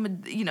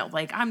I'm, you know,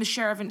 like, I'm the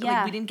sheriff, and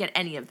like, we didn't get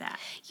any of that.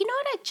 You know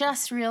what I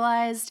just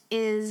realized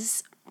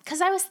is,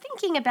 because I was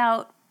thinking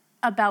about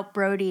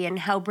Brody and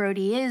how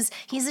Brody is,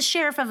 he's a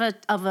sheriff of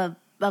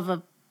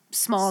a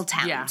small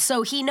town. Yeah.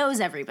 So he knows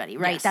everybody,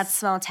 right? Yes. That's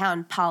small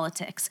town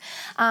politics.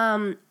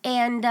 And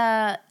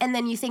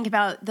then you think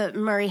about the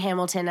Murray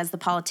Hamilton as the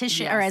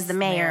politician or as the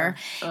mayor.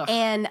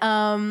 And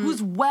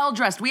who's well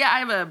dressed. I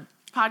have a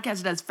podcast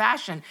that does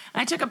fashion,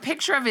 and I took a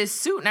picture of his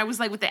suit, and I was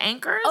like, with the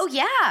anchors. Oh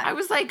yeah. I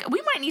was like,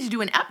 we might need to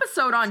do an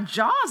episode on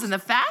Jaws and the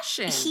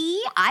fashion.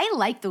 I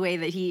like the way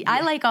that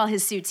I like all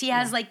his suits. He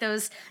has like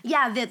those,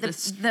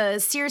 the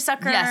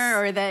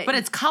seersucker or the. But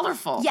it's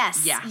colorful.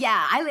 Yes.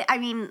 Yeah. I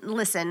mean,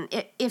 listen,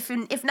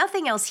 if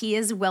nothing else, he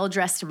is a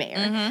well-dressed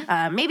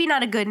mayor. Maybe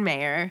not a good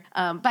mayor.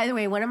 By the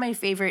way, one of my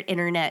favorite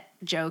internet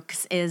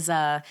jokes is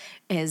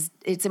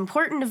it's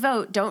important to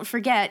vote. Don't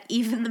forget,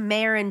 even the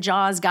mayor in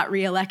Jaws got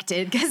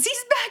reelected because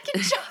he's back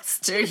in Jaws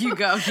too. There you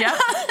go. Yep.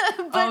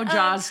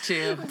 Jaws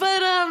too.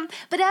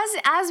 But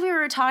as we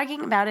were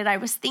talking about it, I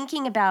was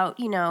thinking about,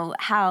 you know,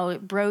 how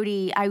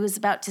Brody, I was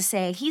about to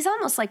say, he's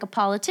almost like a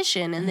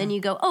politician. And then you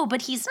go, oh,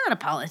 but he's not a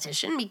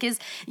politician, because,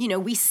 you know,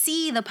 we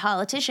see the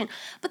politician.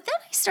 But then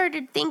I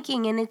started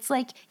thinking, and it's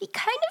like, he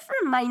kind of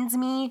reminds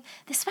me,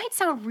 this might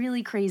sound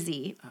really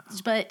crazy,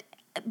 but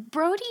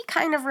Brody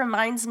kind of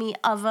reminds me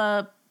of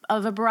a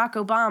Barack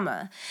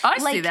Obama. Oh, I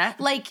see that.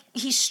 Like,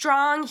 he's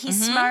strong,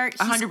 he's smart,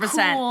 he's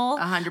 100%, cool.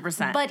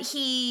 100%. But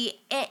he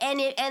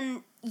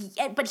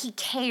but he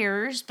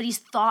cares, but he's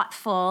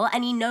thoughtful,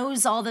 and he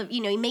knows all the,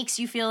 he makes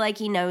you feel like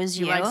he knows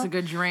you. He likes a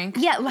good drink.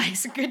 Yeah,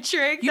 likes a good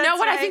drink. You know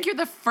what? Right. I think you're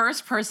the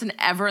first person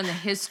ever in the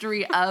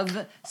history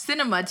of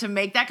cinema to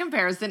make that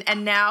comparison.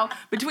 And now,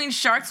 between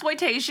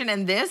Sharksploitation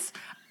and this,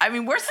 I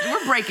mean, we're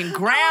breaking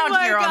ground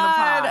here on the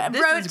pod.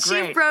 This is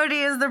great. Chief Brody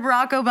is the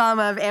Barack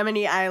Obama of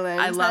Amity Island.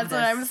 I love That's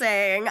what I'm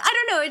saying. I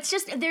don't know. It's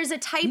just there's a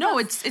type of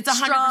it's 100%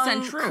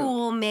 strong, true.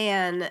 cool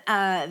man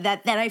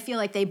that I feel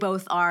like they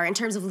both are in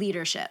terms of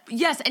leadership.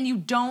 Yes, and you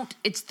don't.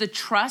 It's the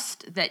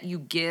trust that you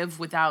give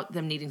without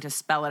them needing to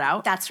spell it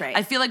out. That's right.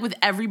 I feel like with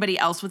everybody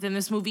else within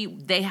this movie,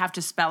 they have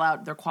to spell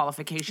out their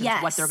qualifications,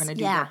 what they're going to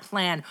do, their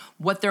plan,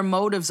 what their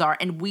motives are,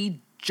 and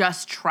we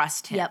just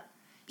trust him. Yep.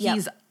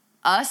 He's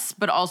us,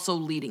 but also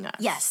leading us.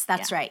 Yes,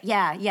 that's right.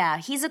 Yeah.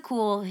 He's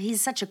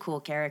such a cool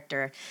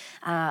character.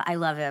 I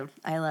love him.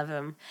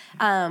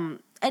 And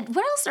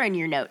what else are in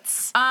your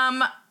notes?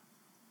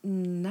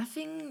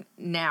 Nothing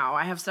now.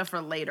 I have stuff for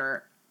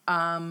later.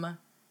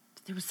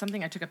 There was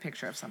something, I took a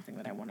picture of something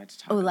that I wanted to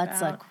talk about.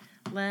 Let's look.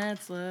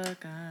 Let's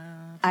look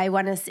up. I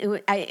want to see,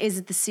 is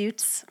it the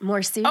suits?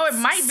 More suits? Oh, it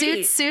might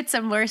be. Suits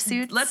and more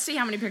suits. Let's see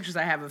how many pictures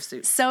I have of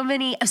suits. So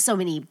many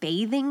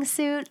bathing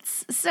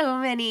suits. So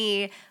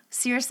many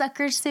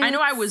seersucker suits. I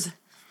know I was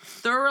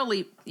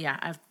thoroughly, I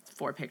have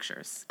 4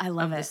 pictures. I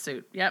love of it. the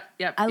suit. Yep.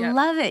 I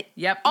love it.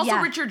 Yep. Also,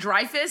 Yeah. Richard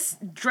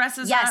Dreyfuss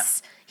dresses up.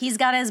 Yes, he's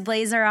got his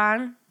blazer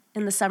on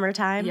in the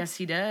summertime. Yes,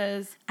 he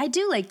does. I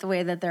do like the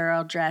way that they're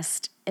all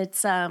dressed.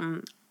 It's,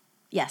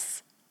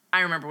 yes. I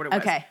remember what it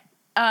was. Okay.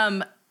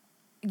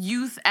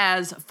 Youth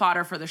as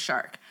fodder for the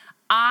shark.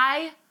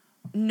 I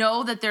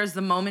know that there's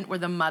the moment where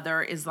the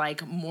mother is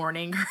like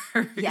mourning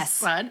her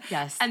son.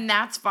 Yes. And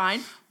that's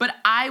fine. But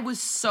I was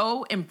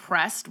so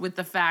impressed with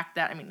the fact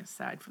that, I mean,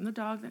 aside from the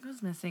dog that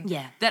goes missing,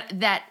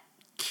 that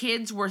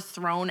kids were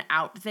thrown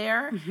out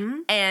there. Mm-hmm.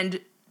 And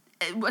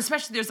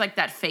especially there's like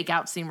that fake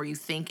out scene where you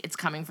think it's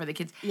coming for the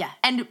kids. Yeah.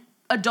 And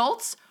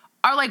adults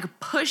are like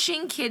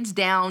pushing kids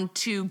down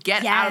to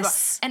get out of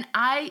Yes. And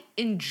I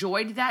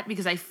enjoyed that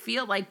because I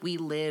feel like we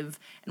live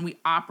and we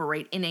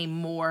operate in a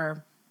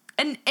more,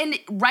 and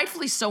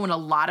rightfully so in a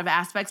lot of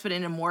aspects, but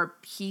in a more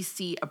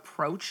PC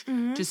approach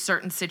to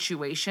certain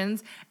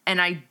situations.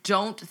 And I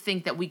don't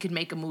think that we could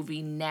make a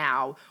movie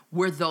now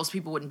where those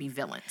people wouldn't be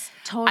villains.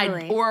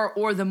 Totally.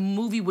 Or the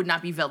movie would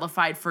not be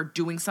vilified for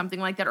doing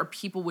something like that, or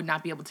people would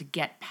not be able to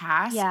get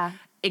past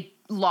it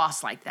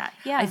lost like that.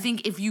 Yeah. I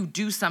think if you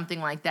do something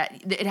like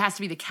that, it has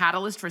to be the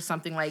catalyst for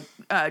something like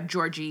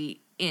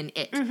Georgie in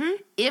It. Mm-hmm.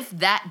 If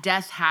that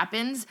death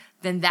happens,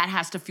 then that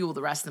has to fuel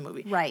the rest of the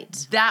movie.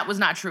 Right. That was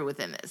not true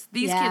within this.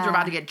 These kids Yeah. were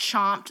about to get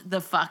chomped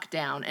the fuck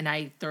down, and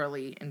I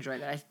thoroughly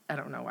enjoyed that. I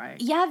don't know why.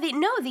 Yeah,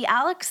 the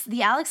Alex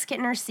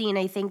Kittner scene,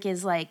 I think,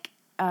 is like,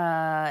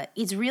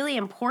 it's really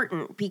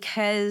important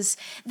because,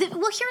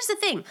 here's the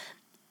thing.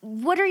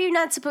 What are you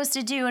not supposed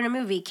to do in a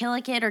movie? Kill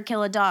a kid or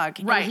kill a dog?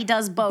 Right. And he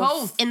does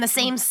both in the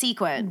same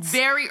sequence.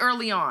 Very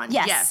early on.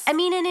 Yes. I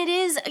mean, and it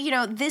is,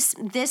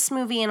 this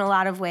movie in a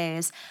lot of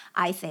ways,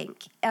 I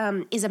think,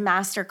 is a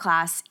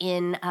masterclass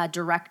in a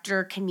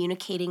director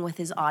communicating with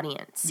his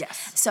audience.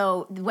 Yes.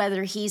 So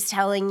whether he's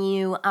telling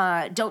you,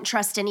 don't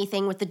trust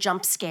anything with the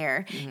jump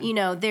scare,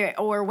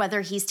 or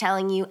whether he's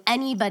telling you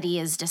anybody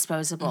is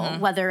disposable,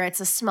 whether it's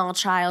a small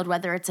child,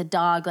 whether it's a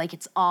dog, like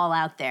it's all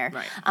out there.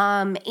 Right.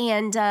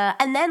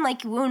 And then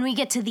like when we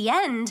get to the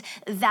end,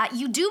 that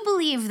you do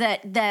believe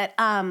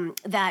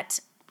that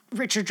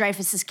Richard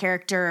Dreyfuss's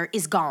character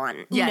is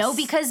gone,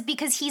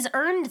 because he's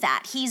earned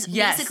that. He's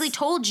basically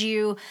told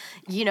you,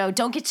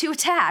 don't get too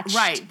attached.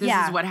 Right. This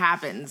is what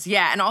happens.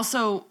 Yeah. And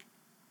also,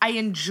 I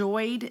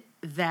enjoyed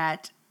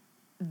that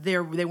they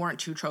weren't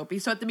too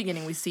tropey. So at the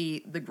beginning, we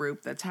see the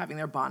group that's having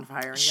their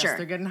bonfire. And yes,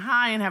 they're getting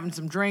high and having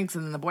some drinks.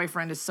 And then the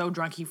boyfriend is so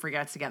drunk he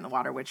forgets to get in the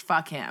water, which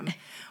fuck him.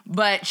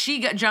 But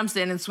she jumps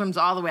in and swims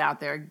all the way out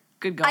there.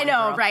 Good going, I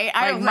know, girl. right?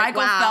 I was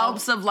Michael like, wow.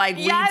 Phelps of like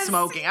weed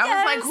smoking. I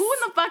was like, who in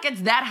the fuck gets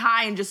that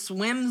high and just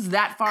swims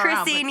that far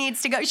out? Chrissy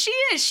needs to go. She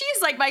is.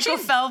 She's like Michael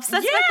Phelps.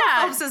 That's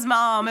Michael Phelps'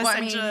 mom,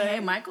 essentially. I mean, hey,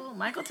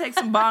 Michael takes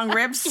some bong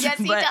rips. Yes,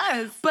 he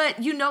does. But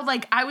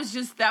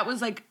that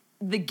was like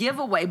the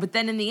giveaway. But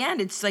then in the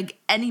end, it's like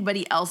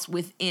anybody else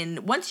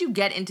within. Once you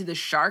get into the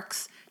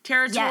sharks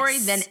territory,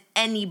 then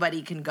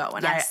anybody can go,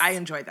 and I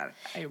enjoyed that.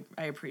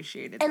 I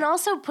appreciated and that.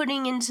 also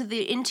putting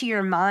into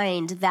your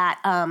mind that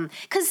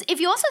because if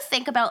you also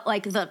think about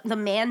like the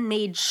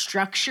man-made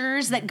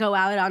structures that go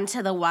out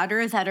onto the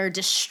water that are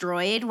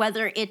destroyed,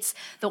 whether it's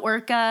the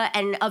orca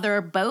and other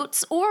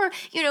boats, or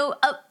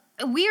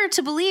we are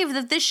to believe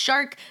that this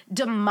shark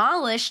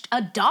demolished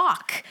a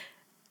dock.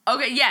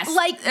 Okay, yes.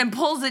 And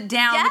pulls it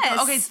down.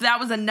 Yes. Okay, so that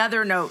was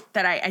another note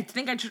that I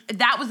think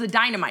that was the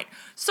dynamite.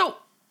 So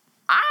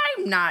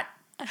I'm not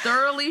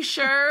thoroughly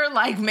sure.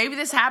 Like, maybe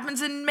this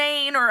happens in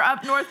Maine or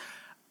up north.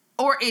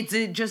 Or it's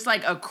just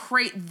like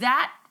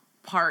that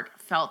part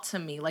felt to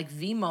me like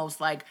the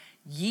most like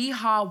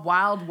yeehaw,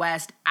 Wild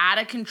West, out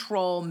of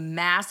control,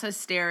 mass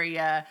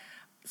hysteria.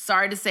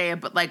 Sorry to say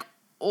it, but like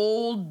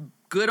old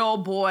good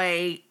old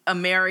boy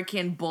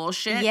American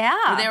bullshit. Yeah.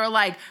 Where they were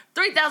like,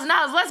 $3,000,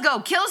 let's go,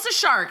 kill us a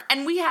shark.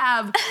 And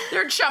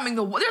they're chumming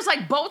there's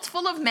like boats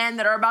full of men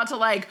that are about to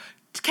like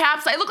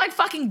capsize. It looked like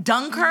fucking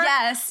Dunkirk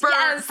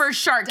for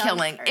shark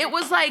killing. It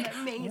was like,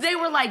 they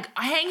were like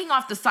hanging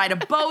off the side of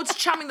boats,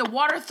 chumming the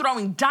water,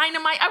 throwing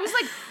dynamite. I was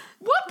like,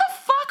 what the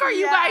fuck are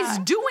you guys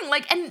doing?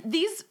 Like, and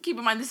keep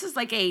in mind, this is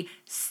like a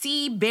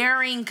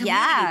sea-bearing community.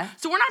 Yeah.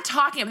 So we're not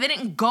talking, they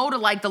didn't go to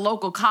like the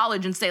local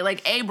college and say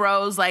like, hey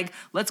bros, like,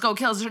 let's go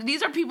kill.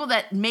 These are people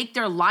that make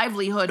their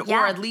livelihood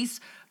or at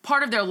least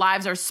part of their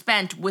lives are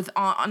spent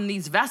on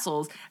these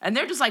vessels. And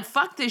they're just like,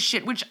 fuck this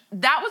shit, which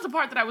that was the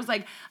part that I was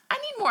like, I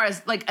need more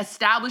as like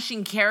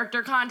establishing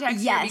character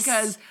context here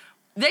because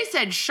they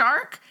said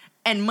shark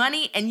and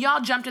money, and y'all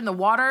jumped in the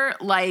water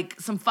like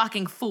some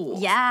fucking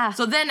fools. Yeah.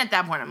 So then at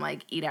that point, I'm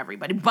like, eat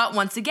everybody. But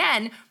once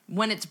again,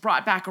 when it's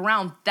brought back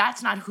around,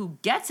 that's not who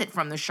gets it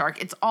from the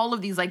shark. It's all of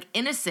these like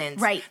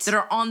innocents that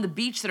are on the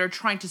beach that are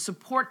trying to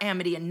support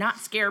Amity and not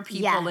scare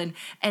people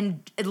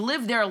and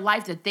live their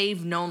life that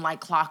they've known like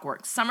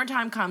clockwork.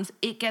 Summertime comes,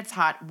 it gets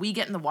hot, we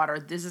get in the water,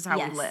 this is how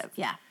we live.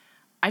 Yeah.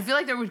 I feel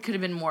like could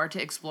have been more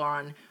to explore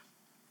on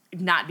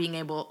not being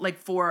able, like,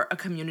 for a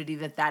community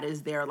that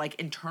is their, like,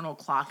 internal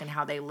clock and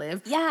how they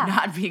live. Yeah.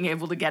 Not being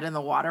able to get in the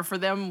water for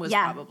them was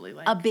probably,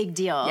 like... a big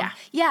deal. Yeah.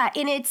 Yeah,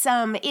 and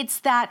it's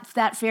that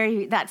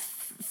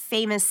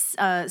famous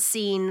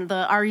scene,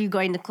 the "Are you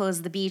going to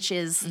close the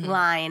beaches?"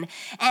 line,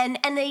 and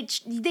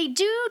they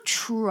do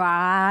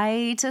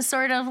try to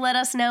sort of let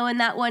us know in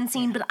that one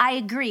scene, but I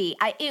agree.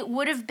 It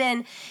would have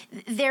been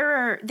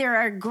there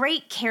are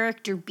great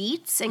character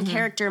beats and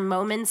character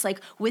moments,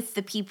 like with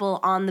the people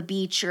on the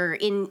beach or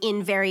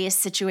in various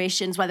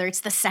situations, whether it's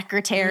the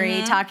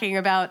secretary talking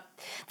about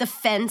the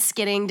fence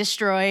getting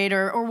destroyed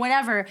or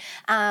whatever.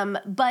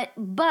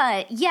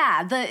 But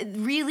yeah, the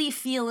really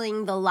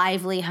feeling the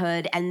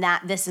livelihood and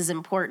that this is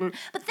important.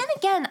 But then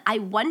again, I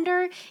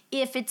wonder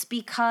if it's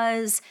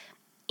because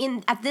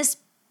at this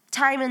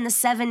time in the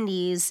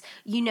 70s,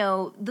 you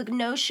know, the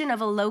notion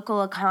of a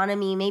local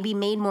economy maybe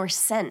made more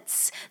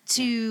sense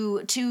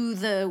to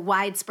the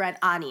widespread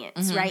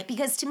audience, right?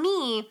 Because to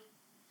me,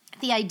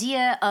 the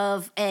idea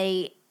of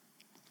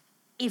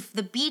if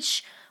the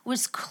beach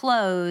was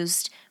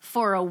closed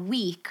for a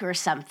week or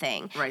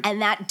something,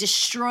 and that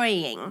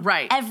destroying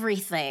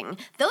everything,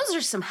 those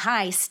are some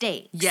high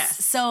stakes.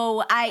 Yes.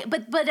 So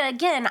but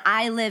again,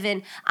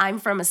 I'm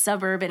from a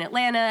suburb in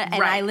Atlanta,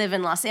 and I live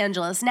in Los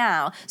Angeles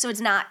now, so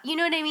it's not, you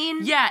know what I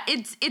mean? Yeah,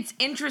 it's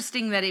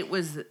interesting that it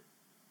was.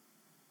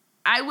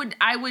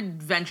 I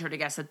would venture to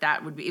guess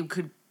that would be, it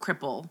could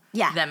cripple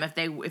them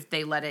if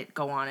they let it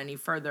go on any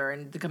further.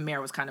 And the mayor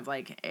was kind of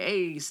like,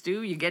 hey,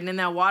 Stu, you getting in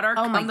that water?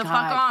 Oh, Come the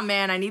fuck on,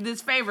 man. I need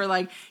this favor.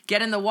 Like,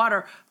 get in the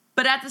water.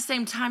 But at the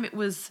same time, it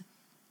was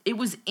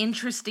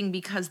interesting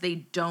because they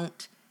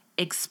don't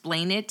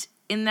explain it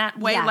in that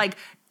way. Yeah. Like,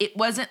 it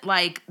wasn't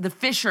like the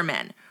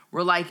fishermen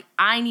were like,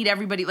 I need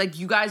everybody, like,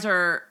 you guys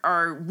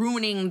are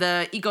ruining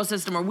the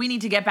ecosystem, or we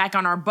need to get back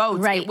on our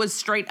boats. Right. It was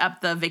straight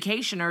up the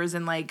vacationers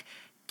and, like,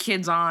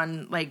 kids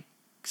on, like,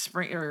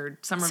 spring or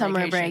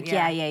summer break.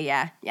 Yeah.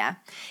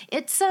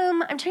 It's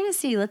I'm trying to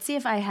see. Let's see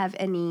if I have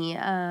any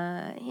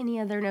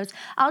other notes.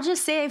 I'll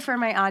just say for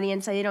my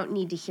audience, I don't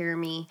need to hear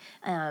me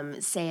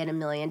say it a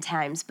million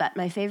times, but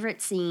my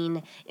favorite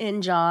scene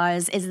in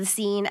Jaws is the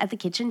scene at the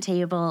kitchen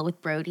table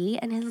with Brody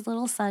and his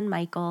little son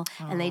Michael,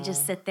 and they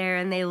just sit there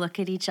and they look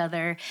at each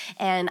other.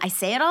 And I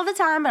say it all the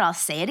time, but I'll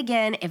say it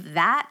again. If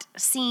that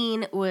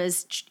scene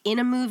was in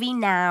a movie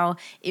now,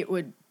 it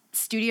would.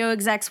 Studio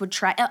execs would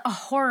try a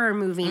horror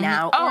movie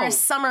now or a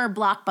summer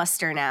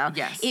blockbuster now.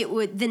 Yes.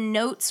 The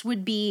notes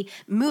would be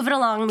move it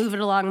along.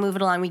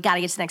 We got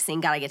to get to the next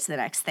thing, got to get to the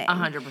next thing.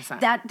 100%.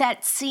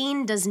 That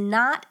scene does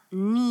not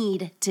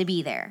need to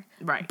be there.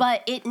 Right.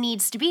 But it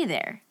needs to be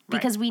there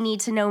because we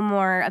need to know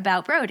more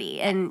about Brody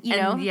and you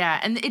know. Yeah,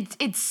 and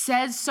it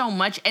says so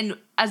much, and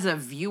as a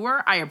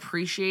viewer, I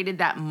appreciated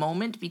that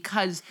moment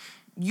because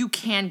you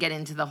can get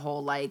into the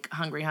whole, like,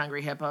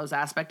 hungry hippos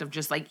aspect of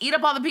just, like, eat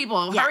up all the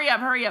people,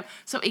 hurry up.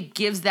 So it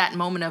gives that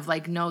moment of,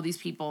 like, no, these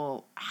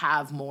people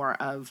have more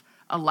of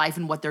a life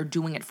and what they're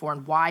doing it for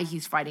and why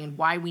he's fighting and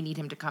why we need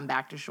him to come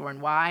back to shore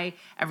and why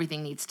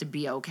everything needs to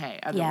be okay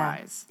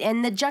otherwise. Yeah.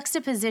 And the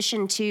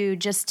juxtaposition, too,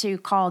 just to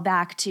call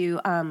back to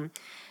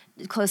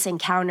Close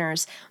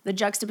Encounters, the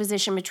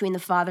juxtaposition between the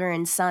father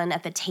and son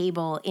at the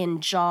table in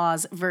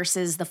Jaws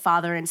versus the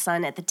father and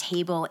son at the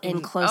table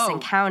in Close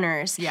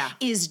Encounters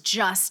is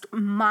just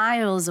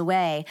miles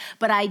away.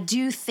 But I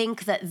do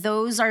think that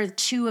those are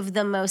two of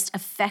the most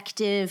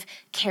effective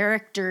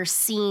character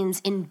scenes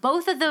in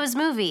both of those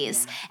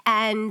movies.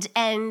 Yeah.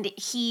 And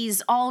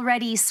he's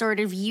already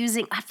sort of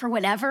using, for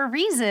whatever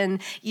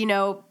reason, you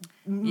know,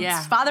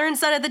 father and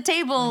son at the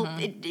table,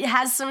 it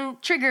has some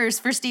triggers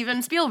for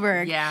Steven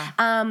Spielberg. Yeah.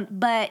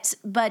 But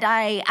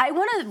I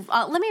want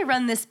to let me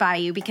run this by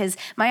you because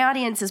my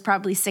audience is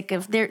probably sick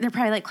of they're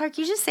probably like, Clark,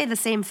 you just say the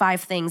same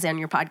 5 things on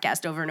your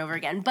podcast over and over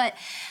again. But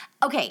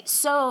Okay,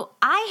 so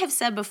I have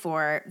said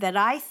before that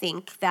I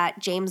think that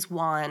James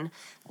Wan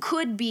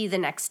could be the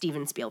next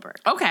Steven Spielberg.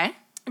 Okay.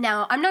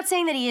 Now, I'm not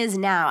saying that he is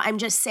now. I'm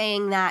just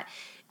saying that,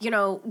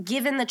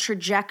 given the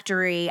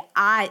trajectory,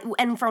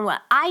 and from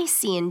what I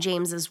see in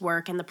James's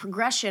work and the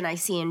progression I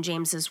see in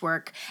James's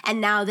work,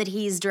 and now that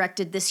he's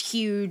directed this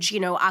huge,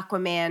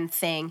 Aquaman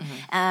thing,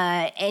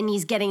 and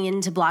he's getting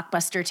into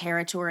blockbuster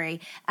territory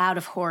out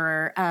of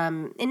horror,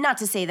 and not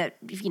to say that,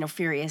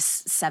 Furious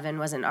 7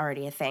 wasn't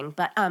already a thing,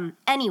 but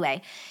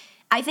anyway,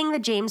 I think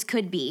that James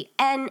could be.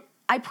 And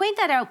I point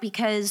that out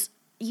because,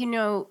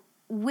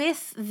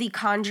 with the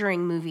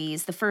Conjuring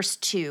movies, the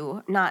first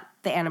two, not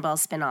the Annabelle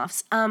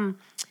spinoffs,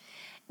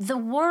 the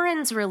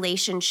Warrens'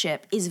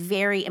 relationship is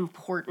very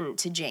important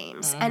to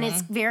James, and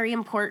it's very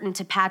important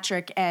to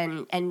Patrick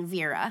and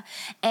Vera.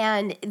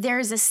 And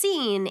there's a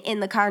scene in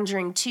The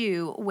Conjuring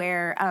 2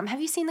 where, have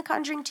you seen The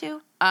Conjuring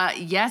 2?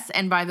 Yes,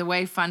 and by the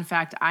way, fun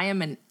fact, I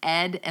am an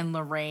Ed and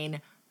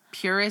Lorraine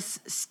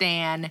purist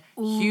stan,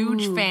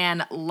 huge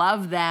fan,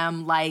 love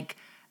them, like,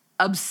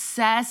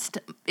 obsessed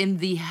in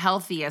the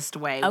healthiest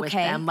way with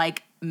them.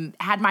 Like,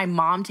 had my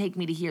mom take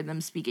me to hear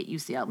them speak at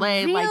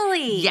UCLA. Really?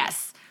 Like,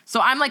 yes.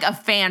 So I'm like a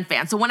fan.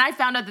 So when I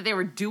found out that they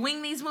were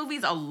doing these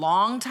movies a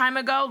long time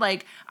ago,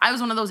 like, I was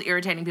one of those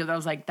irritating people that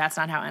was like, that's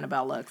not how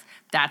Annabelle looks.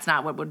 That's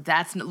not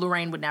that's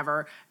Lorraine would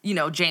never,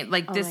 Jane,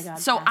 like this. My God,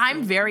 so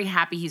I'm very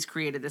happy he's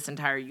created this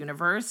entire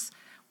universe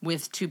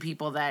with two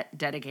people that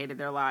dedicated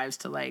their lives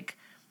to, like,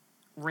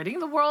 ridding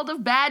the world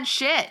of bad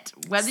shit,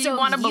 whether you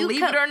want to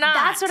believe it or not.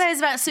 That's what I was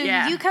about. So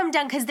Yeah. you come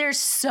down because there's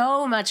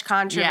so much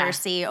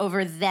controversy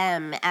over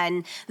them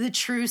and the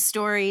true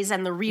stories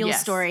and the real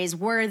stories.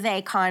 Were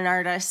they con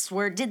artists?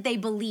 Did they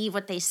believe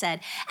what they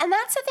said? And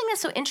that's the thing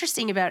that's so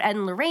interesting about Ed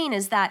and Lorraine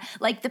is that,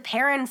 like, the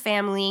Perron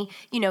family,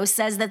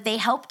 says that they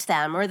helped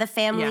them, or the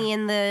family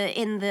in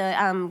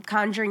the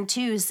Conjuring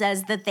 2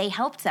 says that they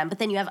helped them, but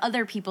then you have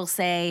other people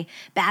say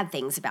bad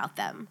things about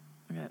them.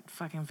 I got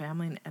fucking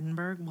family in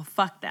Edinburgh. Well,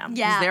 fuck them.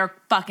 Yeah. Because they're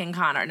fucking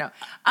con art. No.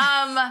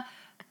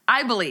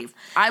 I believe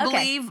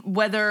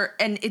whether,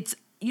 and it's,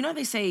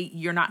 they say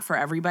you're not for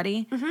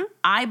everybody. Mm-hmm.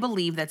 I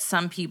believe that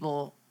some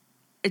people,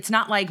 it's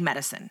not like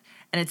medicine.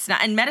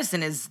 And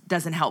medicine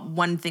doesn't help.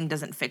 One thing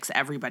doesn't fix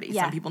everybody.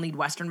 Yeah. Some people need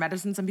Western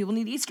medicine. Some people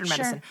need Eastern Sure.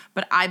 medicine.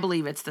 But I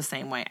believe it's the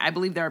same way. I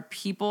believe there are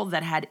people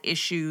that had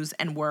issues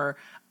and were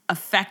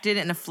affected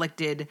and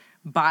afflicted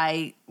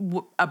by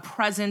a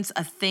presence,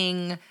 a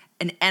thing,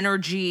 an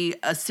energy,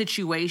 a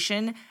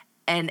situation,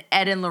 and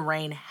Ed and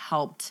Lorraine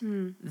helped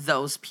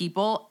those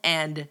people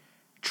and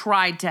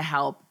tried to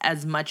help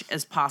as much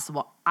as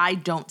possible. I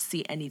don't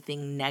see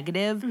anything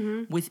negative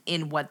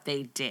within what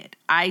they did.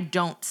 I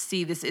don't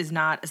see, this is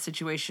not a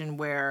situation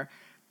where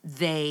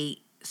they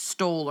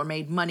stole or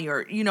made money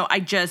or,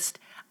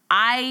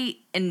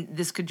 and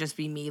this could just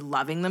be me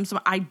loving them, so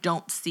I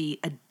don't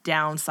see a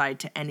downside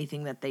to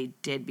anything that they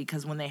did,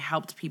 because when they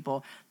helped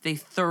people, they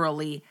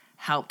thoroughly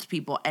helped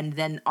people and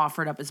then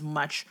offered up as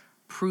much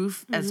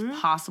proof as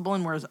possible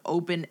and were as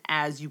open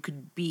as you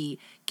could be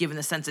given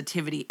the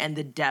sensitivity and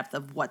the depth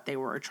of what they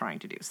were trying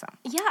to do. So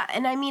Yeah,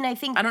 and I mean, I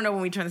think... I don't know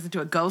when we turn this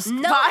into a ghost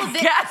No,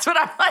 podcast, but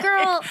I'm like...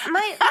 Girl,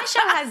 my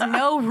show has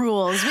no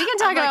rules. We can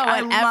talk about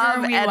whatever I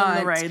love we Ed want.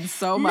 and Lorraine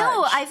so much.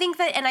 No, I think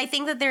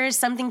that there is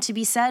something to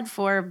be said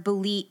for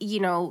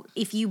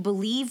if you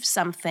believe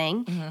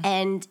something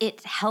and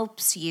it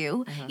helps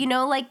you,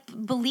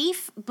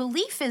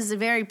 belief is a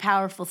very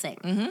powerful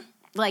thing.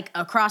 Like,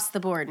 across the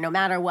board, no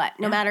matter what.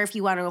 No matter if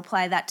you want to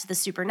apply that to the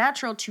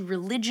supernatural, to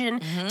religion,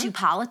 to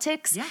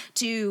politics,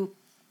 to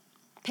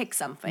pick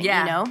something,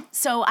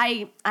 So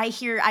I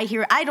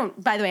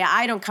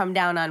don't come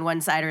down on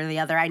one side or the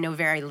other. I know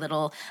very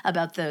little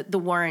about the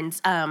Warrens.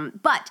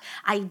 But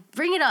I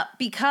bring it up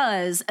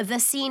because the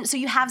scene, so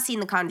you have seen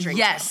The Conjuring 2.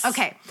 Yes.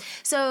 Okay.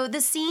 So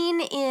the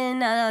scene in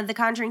The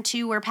Conjuring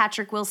 2 where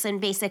Patrick Wilson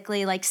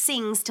basically, like,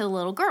 sings to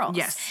little girls.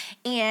 Yes.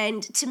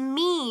 And to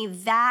me,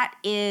 that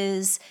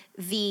is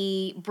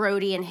the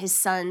Brody and his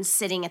son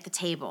sitting at the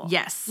table.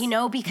 Yes.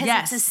 Because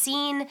it's a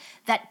scene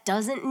that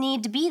doesn't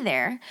need to be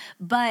there,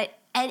 but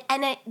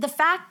the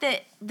fact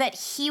that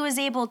he was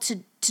able to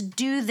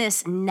do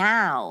this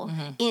now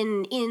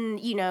in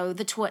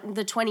the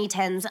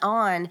 2010s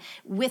on,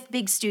 with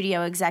big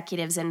studio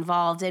executives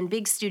involved and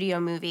big studio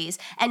movies,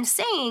 and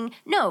saying,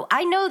 no,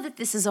 I know that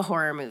this is a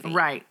horror movie,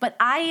 right, but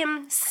I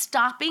am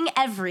stopping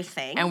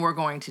everything and we're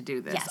going to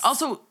do this. Yes.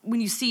 Also,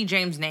 when you see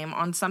James' name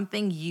on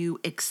something, you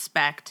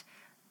expect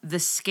the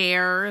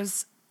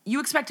scares, you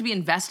expect to be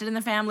invested in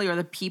the family or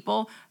the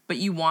people, but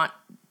you want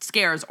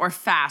scares or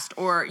fast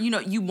or,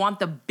 you want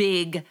the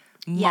big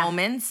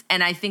moments.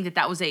 And I think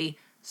that was a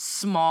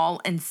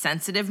small and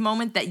sensitive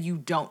moment that you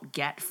don't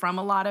get from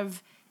a lot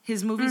of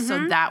his movies.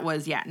 So that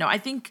was, I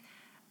think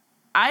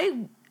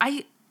I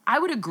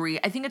would agree.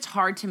 I think it's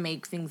hard to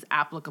make things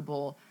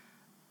applicable.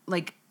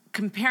 Like,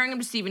 comparing him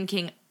to Stephen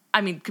King,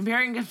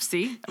 comparing him,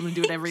 I'm going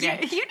to do it every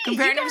day. You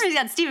never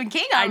got Stephen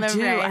King on the I do.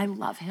 brain. I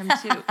love him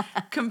too.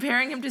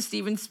 Comparing him to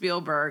Steven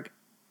Spielberg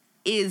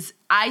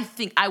I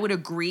think I would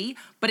agree,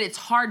 but it's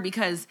hard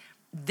because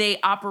they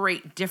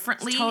operate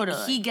differently.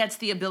 Totally. He gets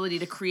the ability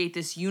to create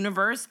this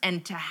universe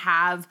and to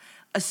have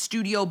a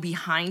studio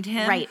behind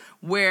him, Right.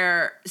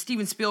 where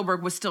Steven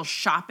Spielberg was still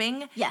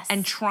shopping Yes.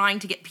 and trying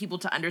to get people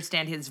to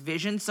understand his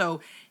vision. So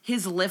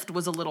his lift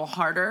was a little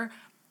harder.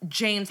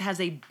 James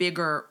has a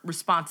bigger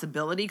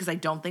responsibility because I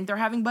don't think they're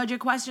having budget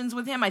questions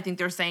with him. I think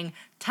they're saying,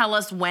 tell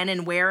us when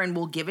and where and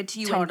we'll give it to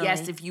you. Totally. And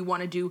yes, if you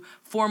want to do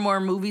 4 more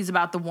movies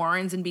about the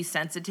Warrens and be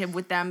sensitive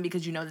with them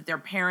because you know that they're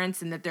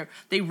parents and that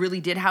they really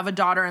did have a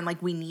daughter and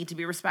like we need to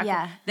be respectful,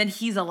 Yeah. then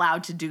he's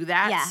allowed to do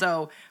that. Yeah.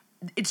 So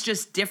it's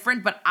just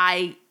different, but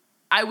I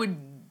would,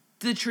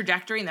 the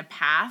trajectory and the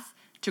path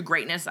to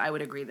greatness, I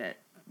would agree that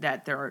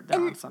they're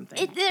on something.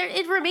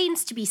 It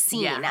remains to be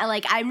seen. Yeah.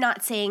 I'm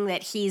not saying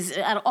that he's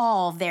at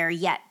all there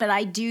yet, but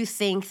I do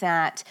think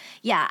that,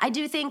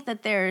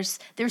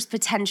 there's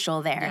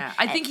potential there. Yeah,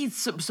 I think he's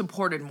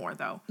supported more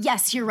though.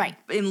 Yes, you're right.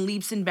 In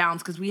leaps and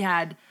bounds, because we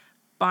had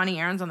Bonnie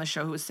Aarons on the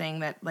show who was saying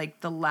that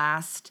like that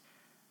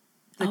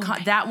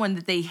one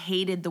that they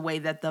hated the way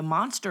that the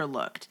monster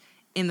looked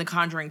in The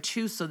Conjuring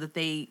 2, so that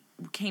they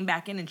came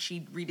back in and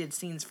she redid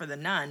scenes for the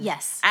nun.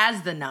 Yes.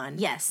 As the nun.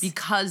 Yes.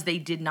 Because they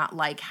did not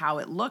like how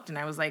it looked. And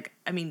I was like,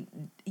 I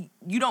mean,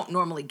 you don't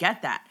normally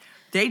get that.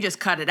 They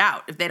just cut it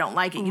out if they don't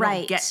like it. You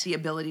Right. don't get the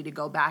ability to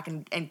go back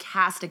and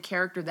cast a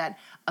character that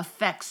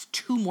affects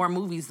 2 more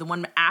movies, the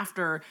one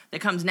after that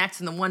comes next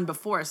and the one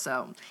before.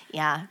 So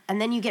Yeah.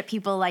 And then you get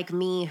people like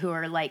me who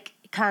are like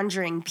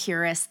Conjuring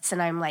purists,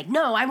 and I'm like,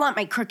 no, I want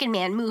my Crooked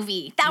Man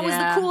movie. That was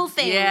Yeah. the cool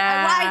thing.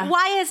 Yeah.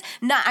 Why is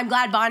not? I'm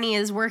glad Bonnie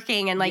is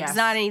working, and like Yes. it's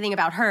not anything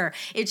about her.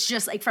 It's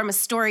just like from a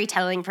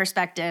storytelling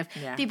perspective,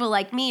 Yeah. people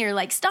like me are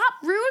like, stop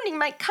ruining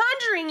my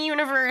Conjuring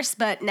universe.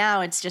 But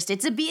now it's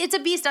a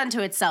beast unto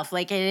itself.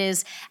 Like it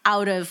is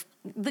out of.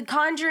 The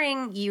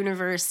Conjuring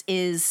universe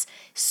is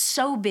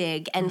so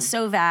big and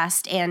so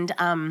vast, and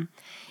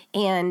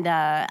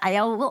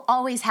I will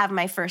always have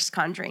my first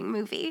Conjuring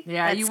movie.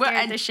 Yeah, that you will,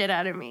 scared and the shit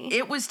out of me.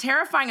 it was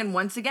terrifying. And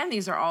once again,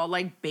 these are all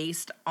like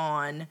based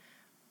on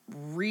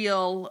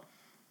real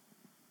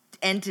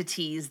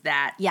entities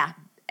that Yeah.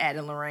 Ed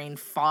and Lorraine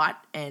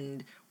fought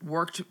and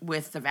worked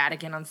with the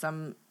Vatican on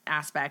some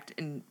aspect.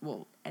 And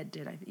well, Ed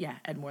did,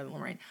 Ed more than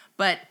Lorraine,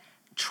 but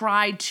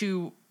tried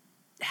to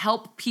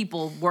help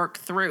people work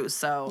through.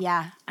 So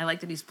Yeah. I like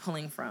that he's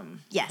pulling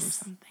from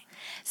something.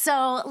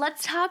 So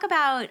let's talk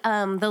about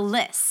the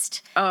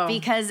list,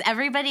 because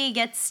everybody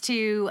gets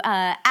to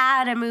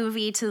add a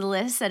movie to the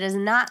list that is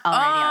not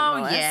already on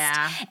the list.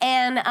 Yeah.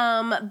 And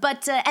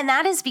and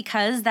that is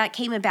because that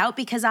came about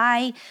because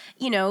I,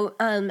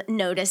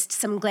 noticed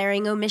some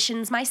glaring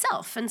omissions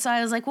myself, and so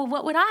I was like, well,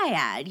 what would I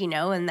add?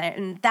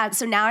 And that.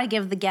 So now I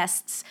give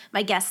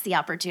my guests the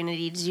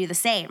opportunity to do the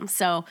same.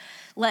 So,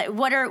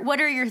 what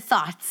are your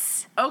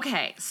thoughts?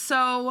 Okay,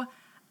 so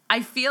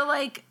I feel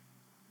like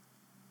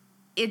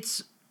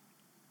it's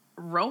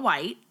real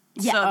white.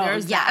 Yeah. So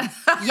there's that.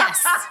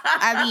 Yes.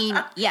 I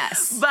mean,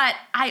 yes. But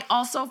I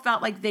also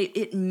felt like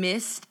it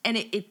missed, and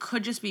it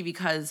could just be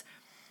because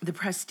the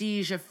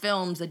prestige of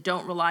films that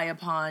don't rely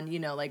upon,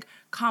 like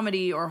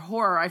comedy or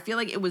horror. I feel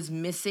like it was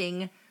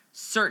missing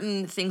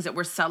certain things that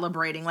we're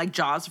celebrating, like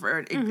Jaws for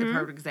a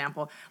perfect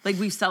example. Like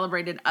we've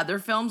celebrated other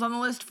films on the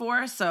list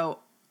for, so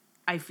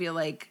I feel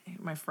like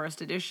my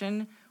first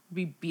edition would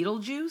be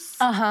Beetlejuice.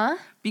 Uh-huh.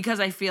 Because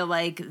I feel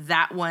like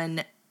that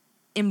one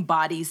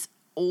embodies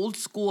old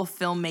school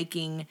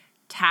filmmaking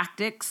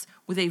tactics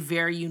with a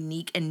very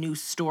unique and new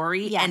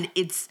story. Yeah. And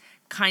it's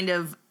kind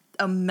of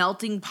a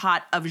melting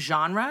pot of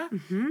genre.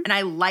 And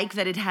I like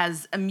that it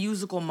has a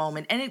musical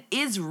moment. And it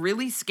is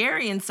really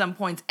scary in some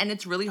points. And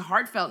it's really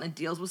heartfelt and it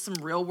deals with some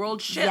real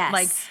world shit.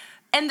 Yes.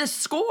 And the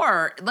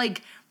score,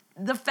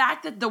 the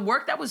fact that the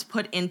work that was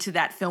put into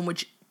that film,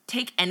 which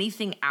take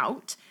anything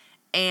out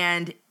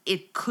and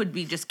it could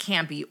be just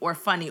campy or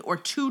funny or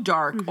too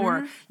dark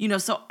or,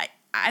 so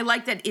I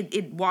like that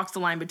it walks the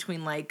line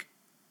between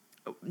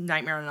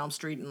Nightmare on Elm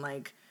Street and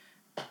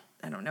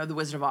I don't know, The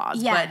Wizard of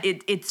Oz. Yeah. But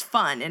it's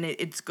fun and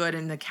it's good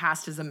and the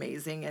cast is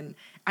amazing. And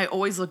I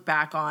always look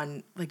back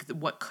on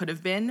what could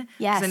have been.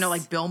 Yes. Because I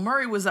know Bill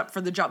Murray was up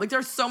for the job. There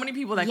are so many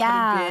people that could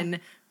have been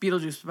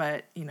Beetlejuice,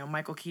 but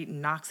Michael Keaton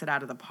knocks it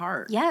out of the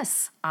park.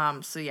 Yes.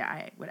 So yeah,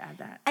 I would add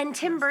that. And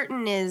Tim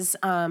Burton is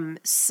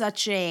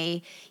such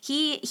a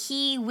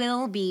he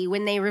will be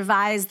when they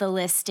revise the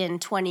list in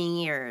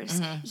 20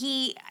 years.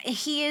 He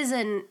is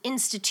an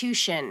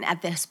institution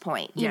at this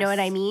point. You know what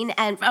I mean?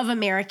 And of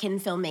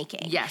American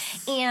filmmaking.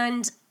 Yes.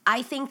 And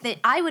I think that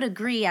I would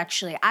agree,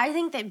 actually. I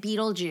think that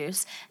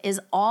Beetlejuice is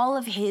all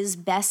of his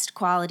best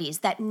qualities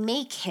that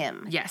make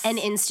him an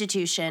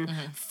institution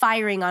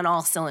firing on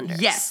all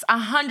cylinders. Yes,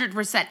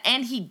 100%.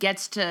 And he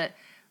gets to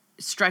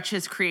stretch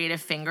his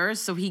creative fingers,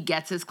 so he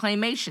gets his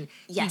claymation.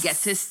 Yes. He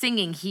gets his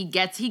singing. He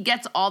gets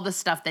all the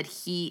stuff that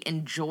he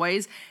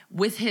enjoys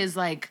with his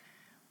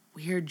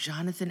weird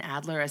Jonathan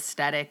Adler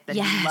aesthetic that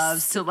he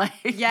loves to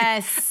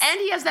Yes. And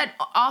he has that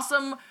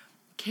awesome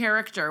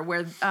character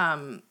where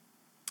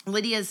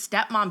Lydia's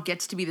stepmom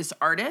gets to be this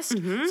artist. So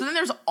then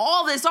there's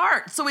all this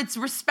art. So it's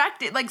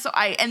respected. Like,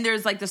 and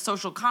there's like the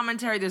social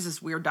commentary. There's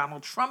this weird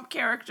Donald Trump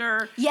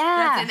character.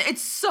 Yeah.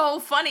 It's so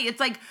funny. It's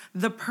like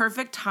the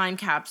perfect time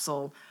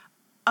capsule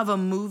of a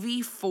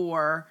movie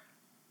for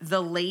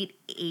the late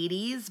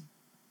 80s,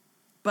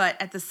 but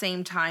at the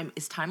same time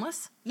is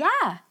timeless. Yeah,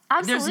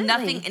 absolutely. There's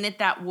nothing in it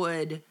that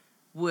would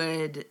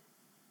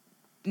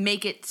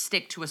make it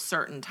stick to a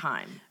certain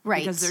time. Right.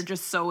 Because they're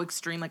just so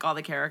extreme, like all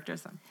the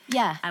characters.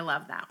 Yeah. I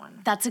love that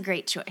one. That's a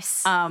great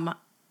choice. I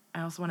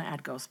also want to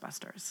add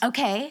Ghostbusters.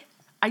 Okay.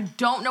 I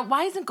don't know.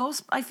 Why isn't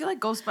I feel like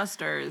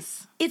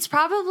Ghostbusters. It's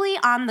probably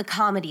on the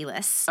comedy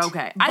list.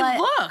 Okay. I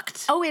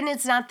looked. Oh, and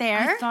it's not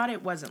there? I thought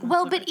it wasn't.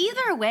 Well, but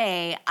either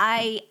way,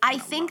 I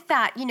think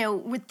that,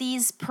 with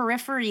these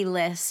periphery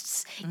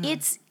lists,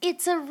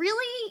 it's a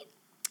really,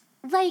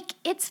 like,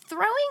 it's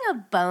throwing a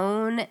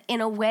bone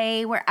in a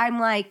way where I'm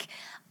like,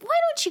 why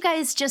don't you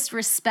guys just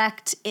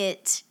respect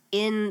it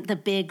in the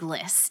big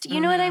list?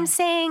 You know what I'm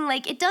saying?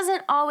 Like, it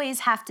doesn't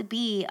always have to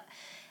be,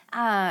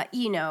 I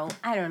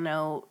don't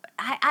know.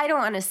 I don't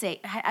want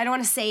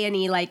to say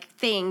any like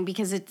thing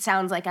because it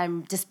sounds like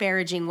I'm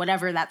disparaging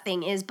whatever that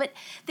thing is, but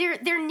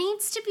there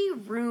needs to be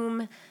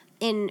room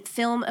in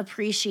film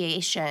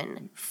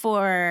appreciation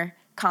for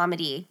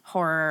comedy,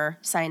 horror,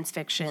 science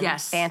fiction,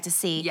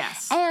 fantasy,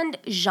 and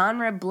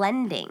genre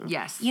blending.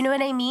 Yes. You know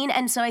what I mean?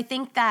 And so I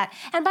think that,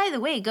 and by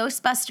the way,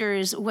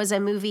 Ghostbusters was a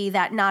movie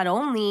that not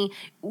only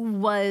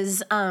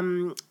was,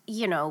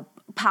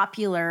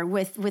 popular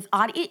with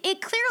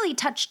it clearly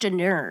touched a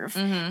nerve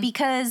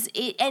because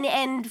it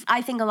and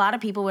I think a lot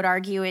of people would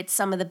argue it's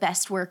some of the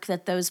best work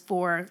that those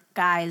four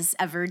guys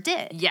ever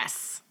did.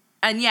 Yes.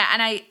 And yeah,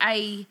 and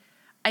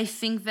I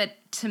think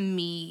that to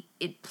me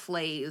it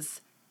plays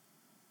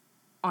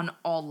on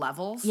all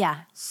levels.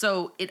 Yeah.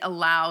 So it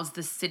allows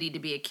the city to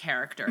be a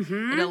character.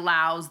 It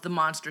allows the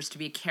monsters to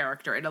be a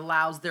character. It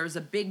allows there's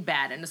a big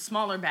bad and a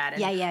smaller bad.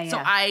 And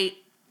so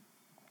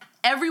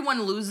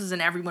everyone loses and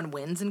everyone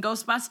wins in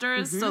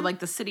Ghostbusters. So, like,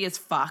 the city is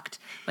fucked.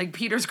 Like,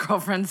 Peter's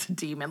girlfriend's a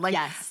demon. Like,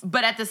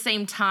 but at the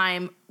same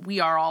time, we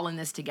are all in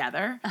this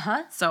together.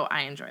 So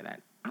I enjoy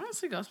that. I don't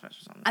see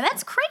Ghostbusters on this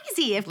That's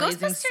crazy. If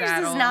Blazing Ghostbusters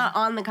Saddles. is not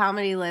on the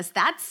comedy list,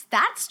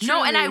 that's true.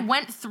 No, and I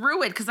went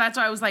through it because that's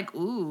why I was like,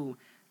 ooh,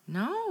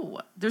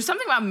 no. There's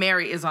something about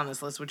Mary is on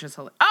this list, which is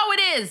hilarious. Oh,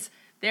 it is.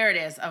 There it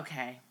is.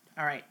 Okay.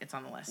 All right, it's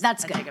on the list.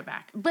 That's good. I take it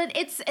back. But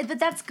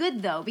that's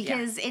good though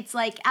because it's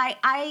like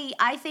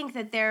I think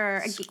that there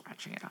are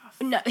Scratching it off.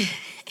 no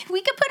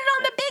we could put it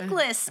on the big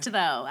list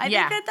though. I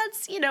think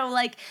that's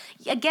like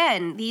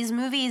again these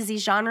movies,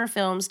 these genre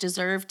films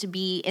deserve to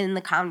be in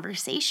the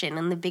conversation,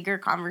 in the bigger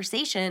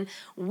conversation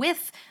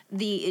with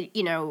the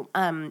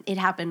It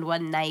Happened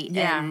One Night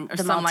and or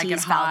the Some Like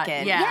Maltese It Hot.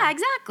 Falcon. Yeah,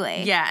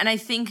 exactly. Yeah, and I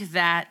think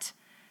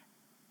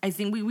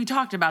we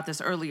talked about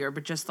this earlier,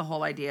 but just the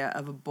whole idea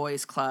of a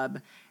boys'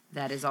 club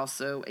that is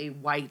also a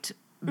white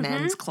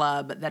men's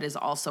club, that is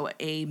also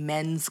a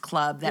men's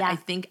club, that I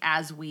think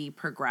as we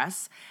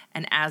progress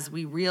and as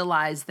we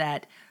realize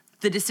that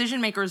the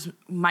decision makers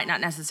might not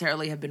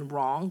necessarily have been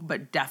wrong,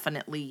 but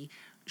definitely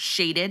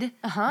shaded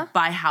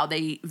by how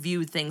they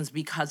viewed things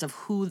because of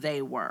who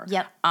they were.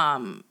 Yep.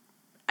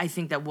 I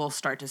think that we'll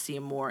start to see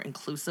a more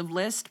inclusive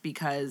list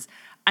because,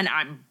 and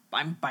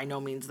I'm by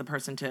no means the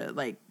person to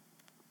like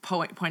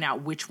point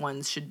out which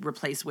ones should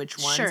replace which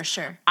ones.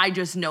 Sure. I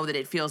just know that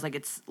it feels like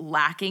it's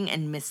lacking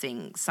and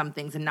missing some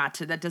things, and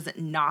that doesn't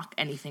knock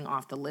anything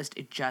off the list.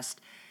 It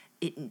just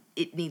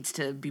it needs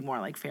to be more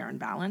like fair and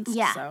balanced.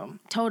 Yeah. So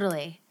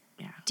totally.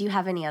 yeah. Do you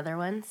have any other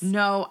ones?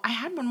 No, I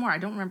had one more. I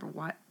don't remember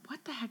what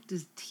the heck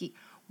does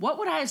what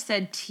would I have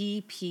said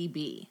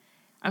TPB?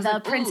 I was The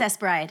like, Princess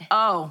Bride.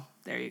 Oh,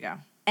 there you go.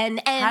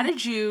 And how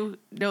did you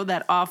know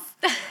that off?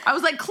 I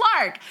was like,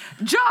 Clark,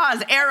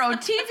 Jaws, Arrow,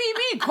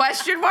 TPB,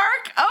 question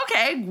mark?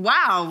 Okay,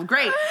 wow,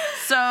 great.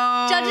 So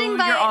judging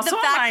by you're also the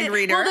fact a mind that,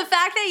 reader. Well, the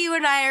fact that you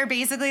and I are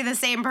basically the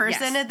same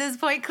person at this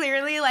point,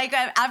 clearly, like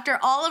after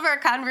all of our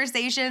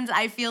conversations,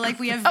 I feel like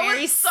we have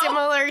very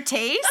similar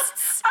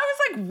tastes. I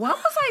was like, what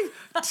was I?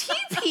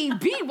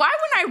 TPB? Why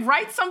wouldn't I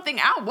write something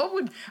out?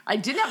 I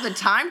didn't have the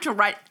time to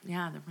write.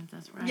 Yeah, the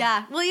Princess Bride.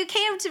 Yeah, well, you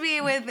came to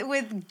me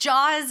with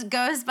Jaws,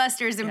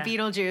 Ghostbusters, and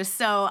Beetlejuice,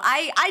 so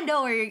I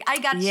know where I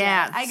got you.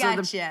 I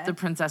got you. The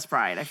Princess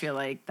Bride. I feel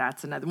like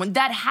that's another one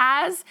that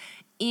has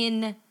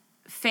in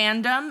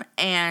fandom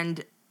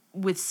and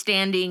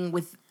withstanding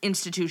with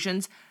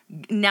institutions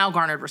now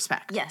garnered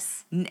respect.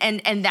 Yes.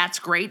 And that's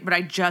great, but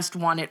I just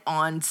want it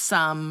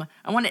I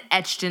want it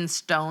etched in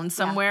stone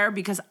somewhere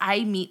because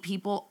I meet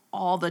people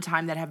all the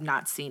time that have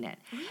not seen it.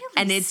 Really?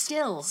 And it's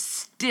still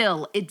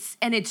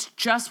it's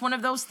just one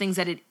of those things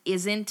that it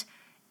isn't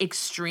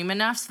extreme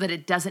enough so that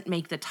it doesn't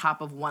make the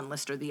top of one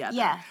list or the other.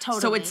 Yeah,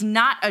 totally. So it's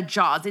not a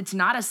Jaws, it's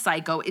not a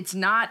Psycho, it's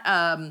not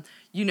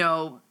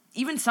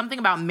even Something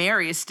About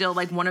Mary is still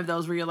like one of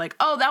those where you're like,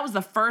 oh, that was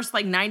the first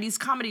like 90s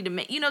comedy to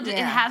make. It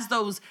has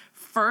those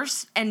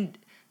first, and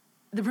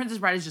The Princess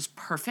Bride is just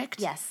perfect.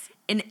 Yes.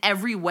 In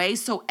every way.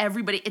 So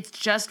everybody, it's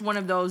just one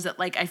of those that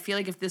like, I feel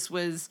like if this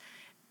was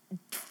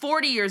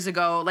 40 years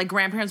ago, like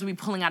grandparents would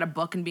be pulling out a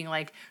book and being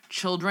like,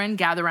 children,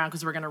 gather around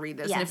because we're going to read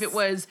this. Yes. And if it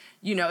was,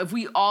 you know, if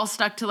we all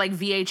stuck to like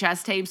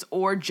VHS tapes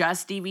or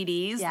just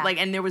DVDs, like,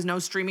 and there was no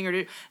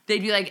streaming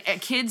they'd be like,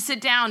 kids,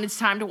 sit down. It's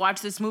time to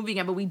watch this movie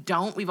again. But we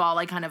don't. We've all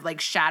like kind of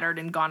like shattered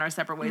and gone our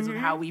separate ways with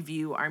how we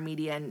view our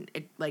media and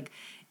like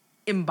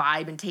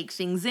imbibe and take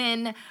things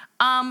in.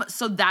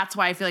 So that's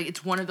why I feel like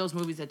it's one of those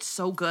movies that's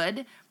so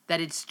good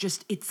that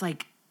it's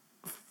like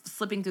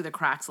slipping through the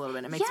cracks a little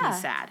bit. It makes me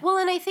sad. Well,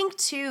 and I think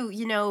too,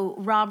 you know,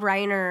 Rob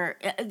Reiner,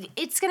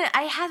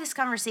 I had this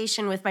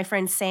conversation with my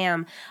friend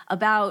Sam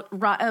about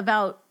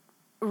Rob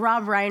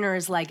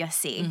Reiner's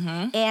legacy.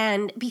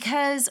 And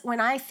because when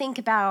I think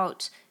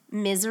about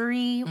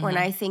Misery, when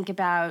I think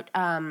about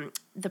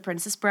The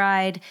Princess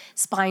Bride,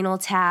 Spinal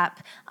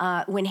Tap,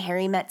 When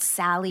Harry Met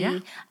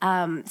Sally,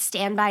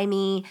 Stand By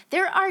Me,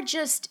 there are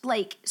just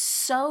like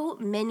so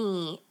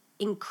many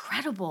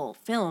incredible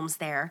films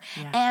there.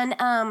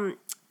 And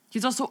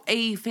he's also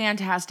a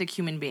fantastic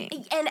human being.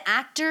 An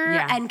actor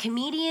and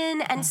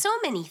comedian and so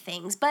many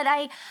things. But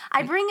I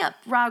bring up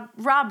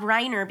Rob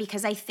Reiner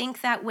because I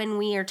think that when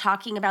we are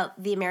talking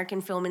about the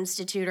American Film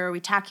Institute or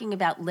we're talking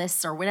about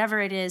lists or whatever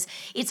it is,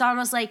 it's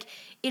almost like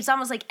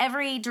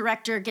every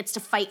director gets to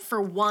fight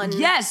for one.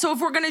 Yes, so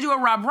if we're going to do a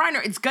Rob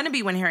Reiner, it's going to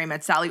be When Harry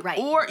Met Sally. Right.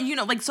 Or, you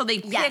know, like, so they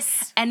pick.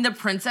 Yes. And The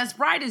Princess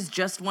Bride is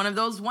just one of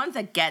those ones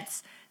that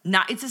gets...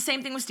 it's the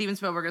same thing with Steven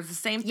Spielberg. It's the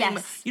same thing.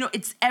 Yes. You know,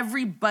 it's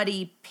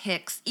everybody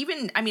picks.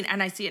 Even, I mean,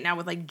 and I see it now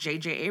with like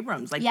J.J.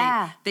 Abrams. Like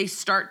they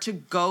start to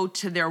go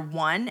to their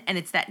one, and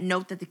it's that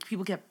note that the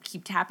people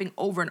keep tapping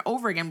over and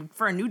over again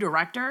for a new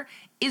director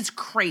is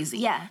crazy.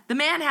 Yeah. The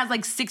man has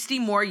like 60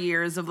 more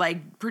years of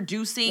like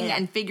producing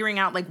and figuring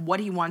out like what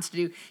he wants to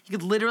do. He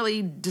could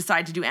literally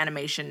decide to do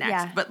animation next.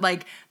 Yeah. But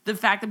like the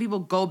fact that people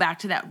go back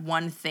to that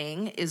one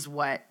thing is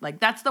what,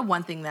 like, that's the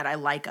one thing that I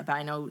like about,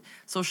 I know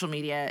social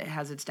media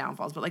has its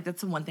downfalls, but like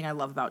that's the one thing I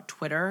love about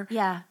Twitter.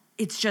 Yeah.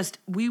 It's just,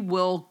 we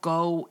will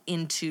go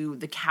into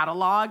the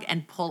catalog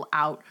and pull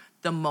out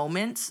the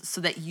moments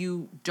so that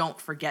you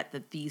don't forget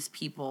that these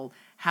people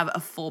have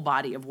a full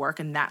body of work,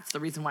 and that's the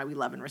reason why we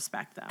love and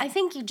respect them. I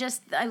think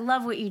I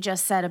love what you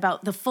just said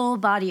about the full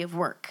body of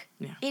work.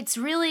 Yeah. It's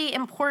really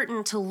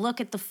important to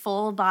look at the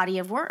full body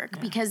of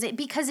work because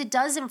it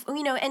does,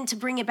 you know, and to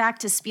bring it back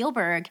to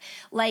Spielberg,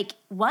 like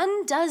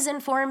one does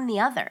inform the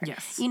other.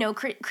 Yes. You know,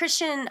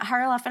 Christian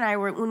Harloff and I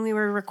when we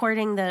were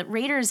recording the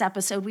Raiders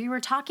episode, we were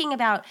talking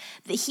about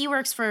that he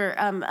works for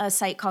a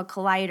site called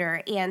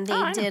Collider, and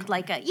they did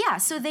like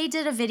so they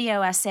did a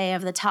video essay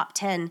of the top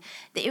 10.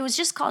 It was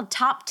just called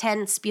Top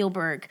 10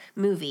 Spielberg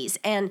Movies.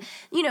 And,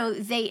 you know,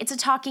 it's a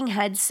talking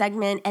head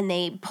segment, and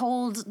they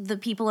polled the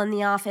people in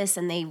the office,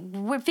 and they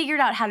figured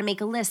out how to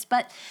make a list.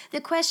 But the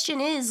question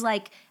is,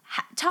 like,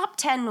 top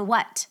 10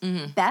 what?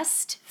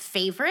 Best,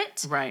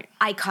 favorite, right,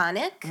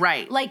 iconic,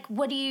 right? Like,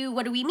 what do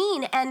we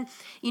mean? And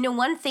you know,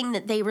 one thing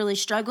that they really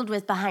struggled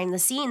with behind the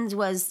scenes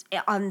was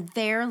on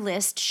their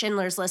list,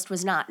 Schindler's List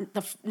was not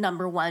the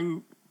number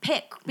one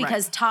pick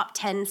because top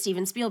 10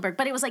 Steven Spielberg,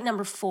 but it was like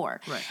number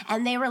 4. Right.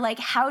 And they were like,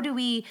 how do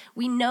we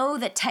know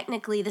that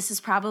technically this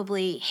is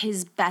probably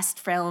his best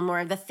film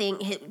or the thing,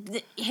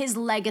 his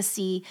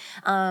legacy,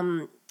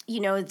 you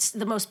know, it's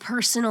the most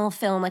personal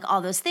film, like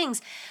all those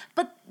things.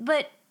 But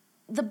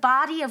the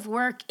body of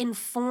work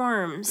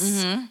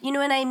informs, you know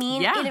what I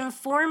mean? Yeah. It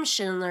informs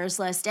Schindler's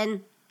List.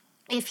 And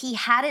if he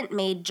hadn't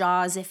made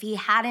Jaws, if he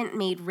hadn't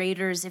made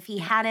Raiders, if he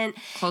hadn't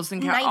Close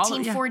Encounter,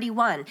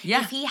 1941,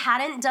 if he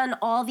hadn't done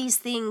all these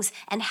things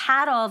and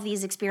had all of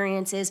these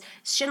experiences,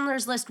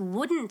 Schindler's List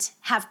wouldn't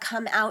have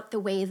come out the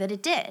way that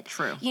it did.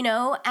 True. You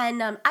know,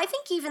 and I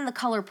think even The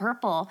Color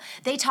Purple,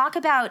 they talk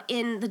about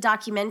in the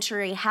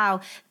documentary how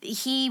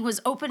he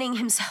was opening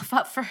himself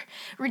up for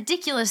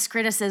ridiculous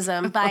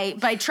criticism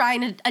by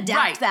trying to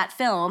adapt that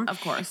film. Of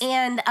course.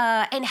 And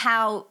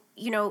how,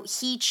 you know,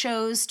 he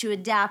chose to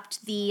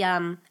adapt the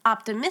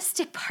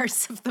optimistic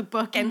parts of the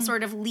book and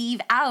sort of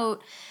leave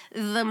out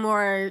the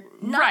more,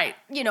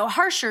 you know,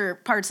 harsher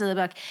parts of the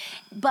book.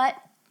 But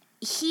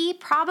he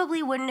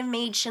probably wouldn't have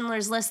made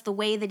Schindler's List the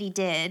way that he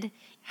did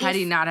had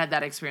he not had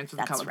that experience with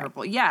The Color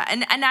Purple. Yeah,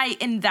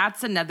 and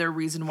that's another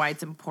reason why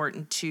it's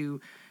important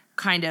to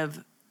kind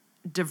of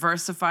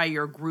diversify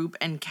your group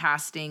and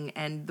casting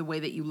and the way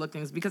that you look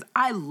things, because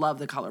I love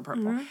The Color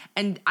Purple.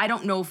 And I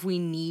don't know if we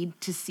need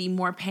to see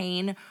more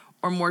pain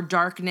or more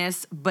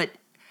darkness, but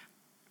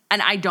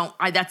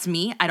that's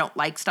me. I don't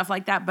like stuff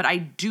like that, but I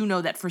do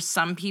know that for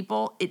some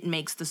people it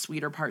makes the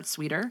sweeter part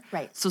sweeter.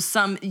 Right. So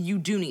you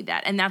do need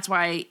that. And that's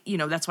why, you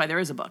know, that's why there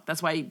is a book.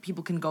 That's why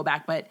people can go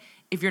back, but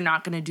if you're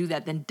not going to do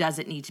that, then does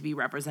it need to be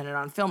represented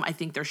on film? I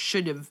think there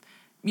should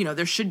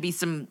be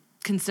some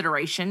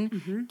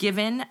consideration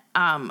given.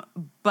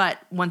 But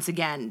once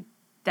again,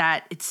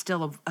 that it's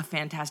still a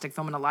fantastic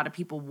film, and a lot of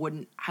people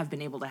wouldn't have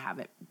been able to have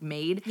it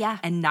made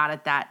and not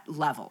at that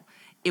level.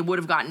 It would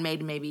have gotten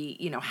made, maybe,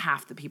 you know,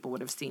 half the people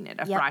would have seen it,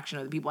 a fraction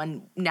of the people.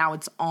 And now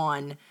it's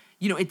on,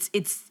 you know,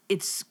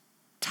 it's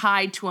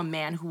tied to a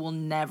man who will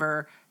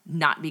never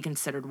not be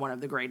considered one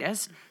of the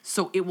greatest.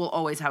 So it will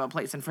always have a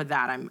place. And for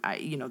that,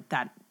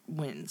 that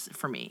wins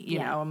for me. You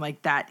know, I'm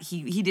like that.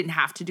 He didn't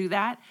have to do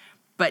that,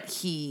 but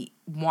he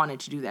wanted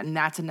to do that. And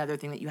that's another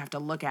thing that you have to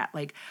look at.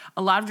 Like,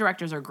 a lot of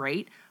directors are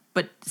great,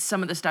 but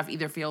some of the stuff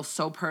either feels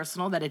so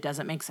personal that it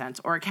doesn't make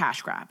sense, or a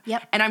cash grab.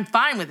 Yep. And I'm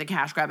fine with a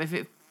cash grab if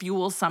it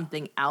fuels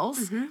something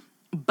else. Mm-hmm.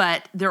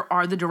 But there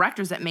are the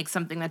directors that make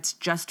something that's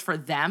just for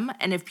them.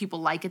 And if people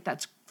like it,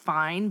 that's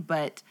fine.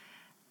 But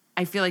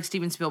I feel like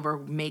Steven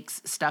Spielberg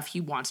makes stuff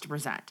he wants to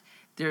present.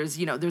 There's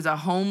a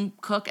home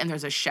cook and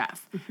there's a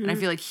chef. Mm-hmm. And I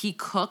feel like he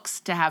cooks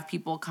to have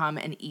people come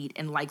and eat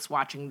and likes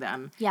watching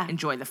them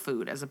enjoy the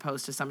food, as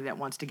opposed to somebody that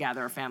wants to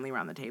gather a family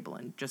around the table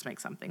and just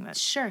make something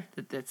that's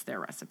their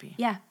recipe.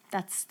 Yeah,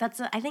 I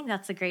think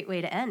that's a great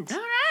way to end. All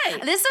right.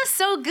 This was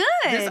so good.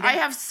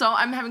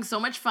 I'm having so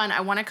much fun.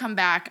 I want to come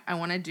back. I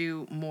want to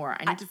do more.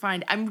 I'm just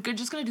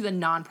going to do the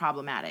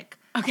non-problematic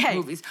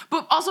movies.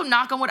 But also,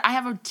 knock on wood, I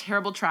have a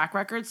terrible track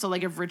record. So,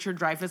 like, if Richard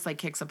Dreyfuss, like,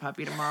 kicks a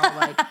puppy tomorrow,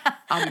 like,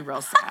 I'll be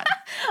real sad.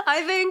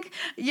 I think,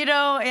 they've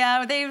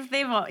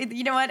all,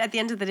 you know what? At the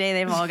end of the day,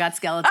 they've all got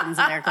skeletons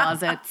in their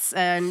closets.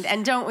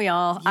 And don't we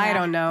all? Yeah. I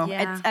don't know.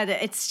 Yeah.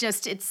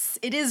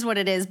 It is what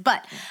it is.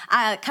 But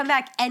come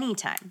back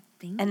anytime.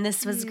 And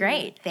this was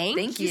great.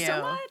 Thank you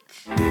so much.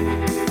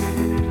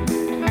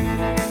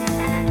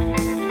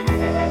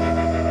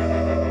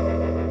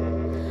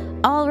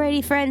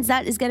 Alrighty, friends,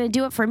 that is going to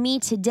do it for me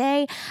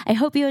today. I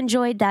hope you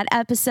enjoyed that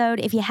episode.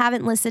 If you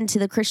haven't listened to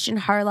the Christian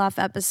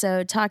Harloff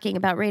episode talking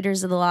about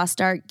Raiders of the Lost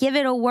Ark, give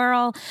it a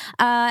whirl.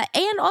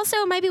 And also,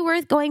 it might be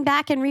worth going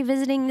back and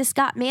revisiting the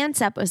Scott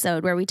Mantz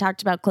episode where we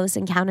talked about Close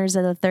Encounters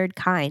of the Third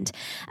Kind.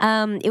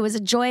 It was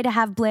a joy to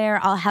have Blair.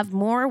 I'll have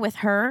more with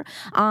her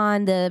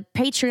on the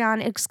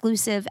Patreon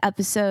exclusive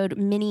episode,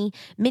 mini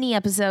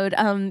episode,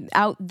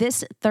 out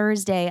this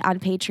Thursday on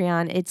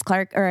Patreon. It's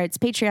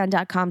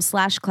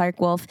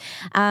patreon.com/ClarkWolf.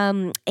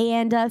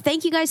 And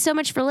thank you guys so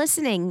much for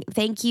listening.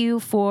 Thank you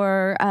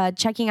for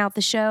checking out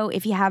the show.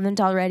 If you haven't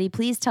already,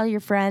 please tell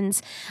your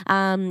friends,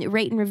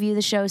 rate and review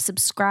the show,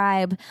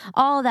 subscribe,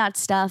 all that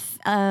stuff.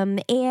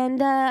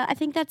 And I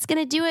think that's going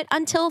to do it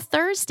until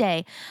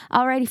Thursday.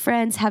 Alrighty,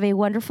 friends, have a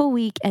wonderful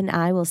week, and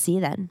I will see you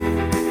then.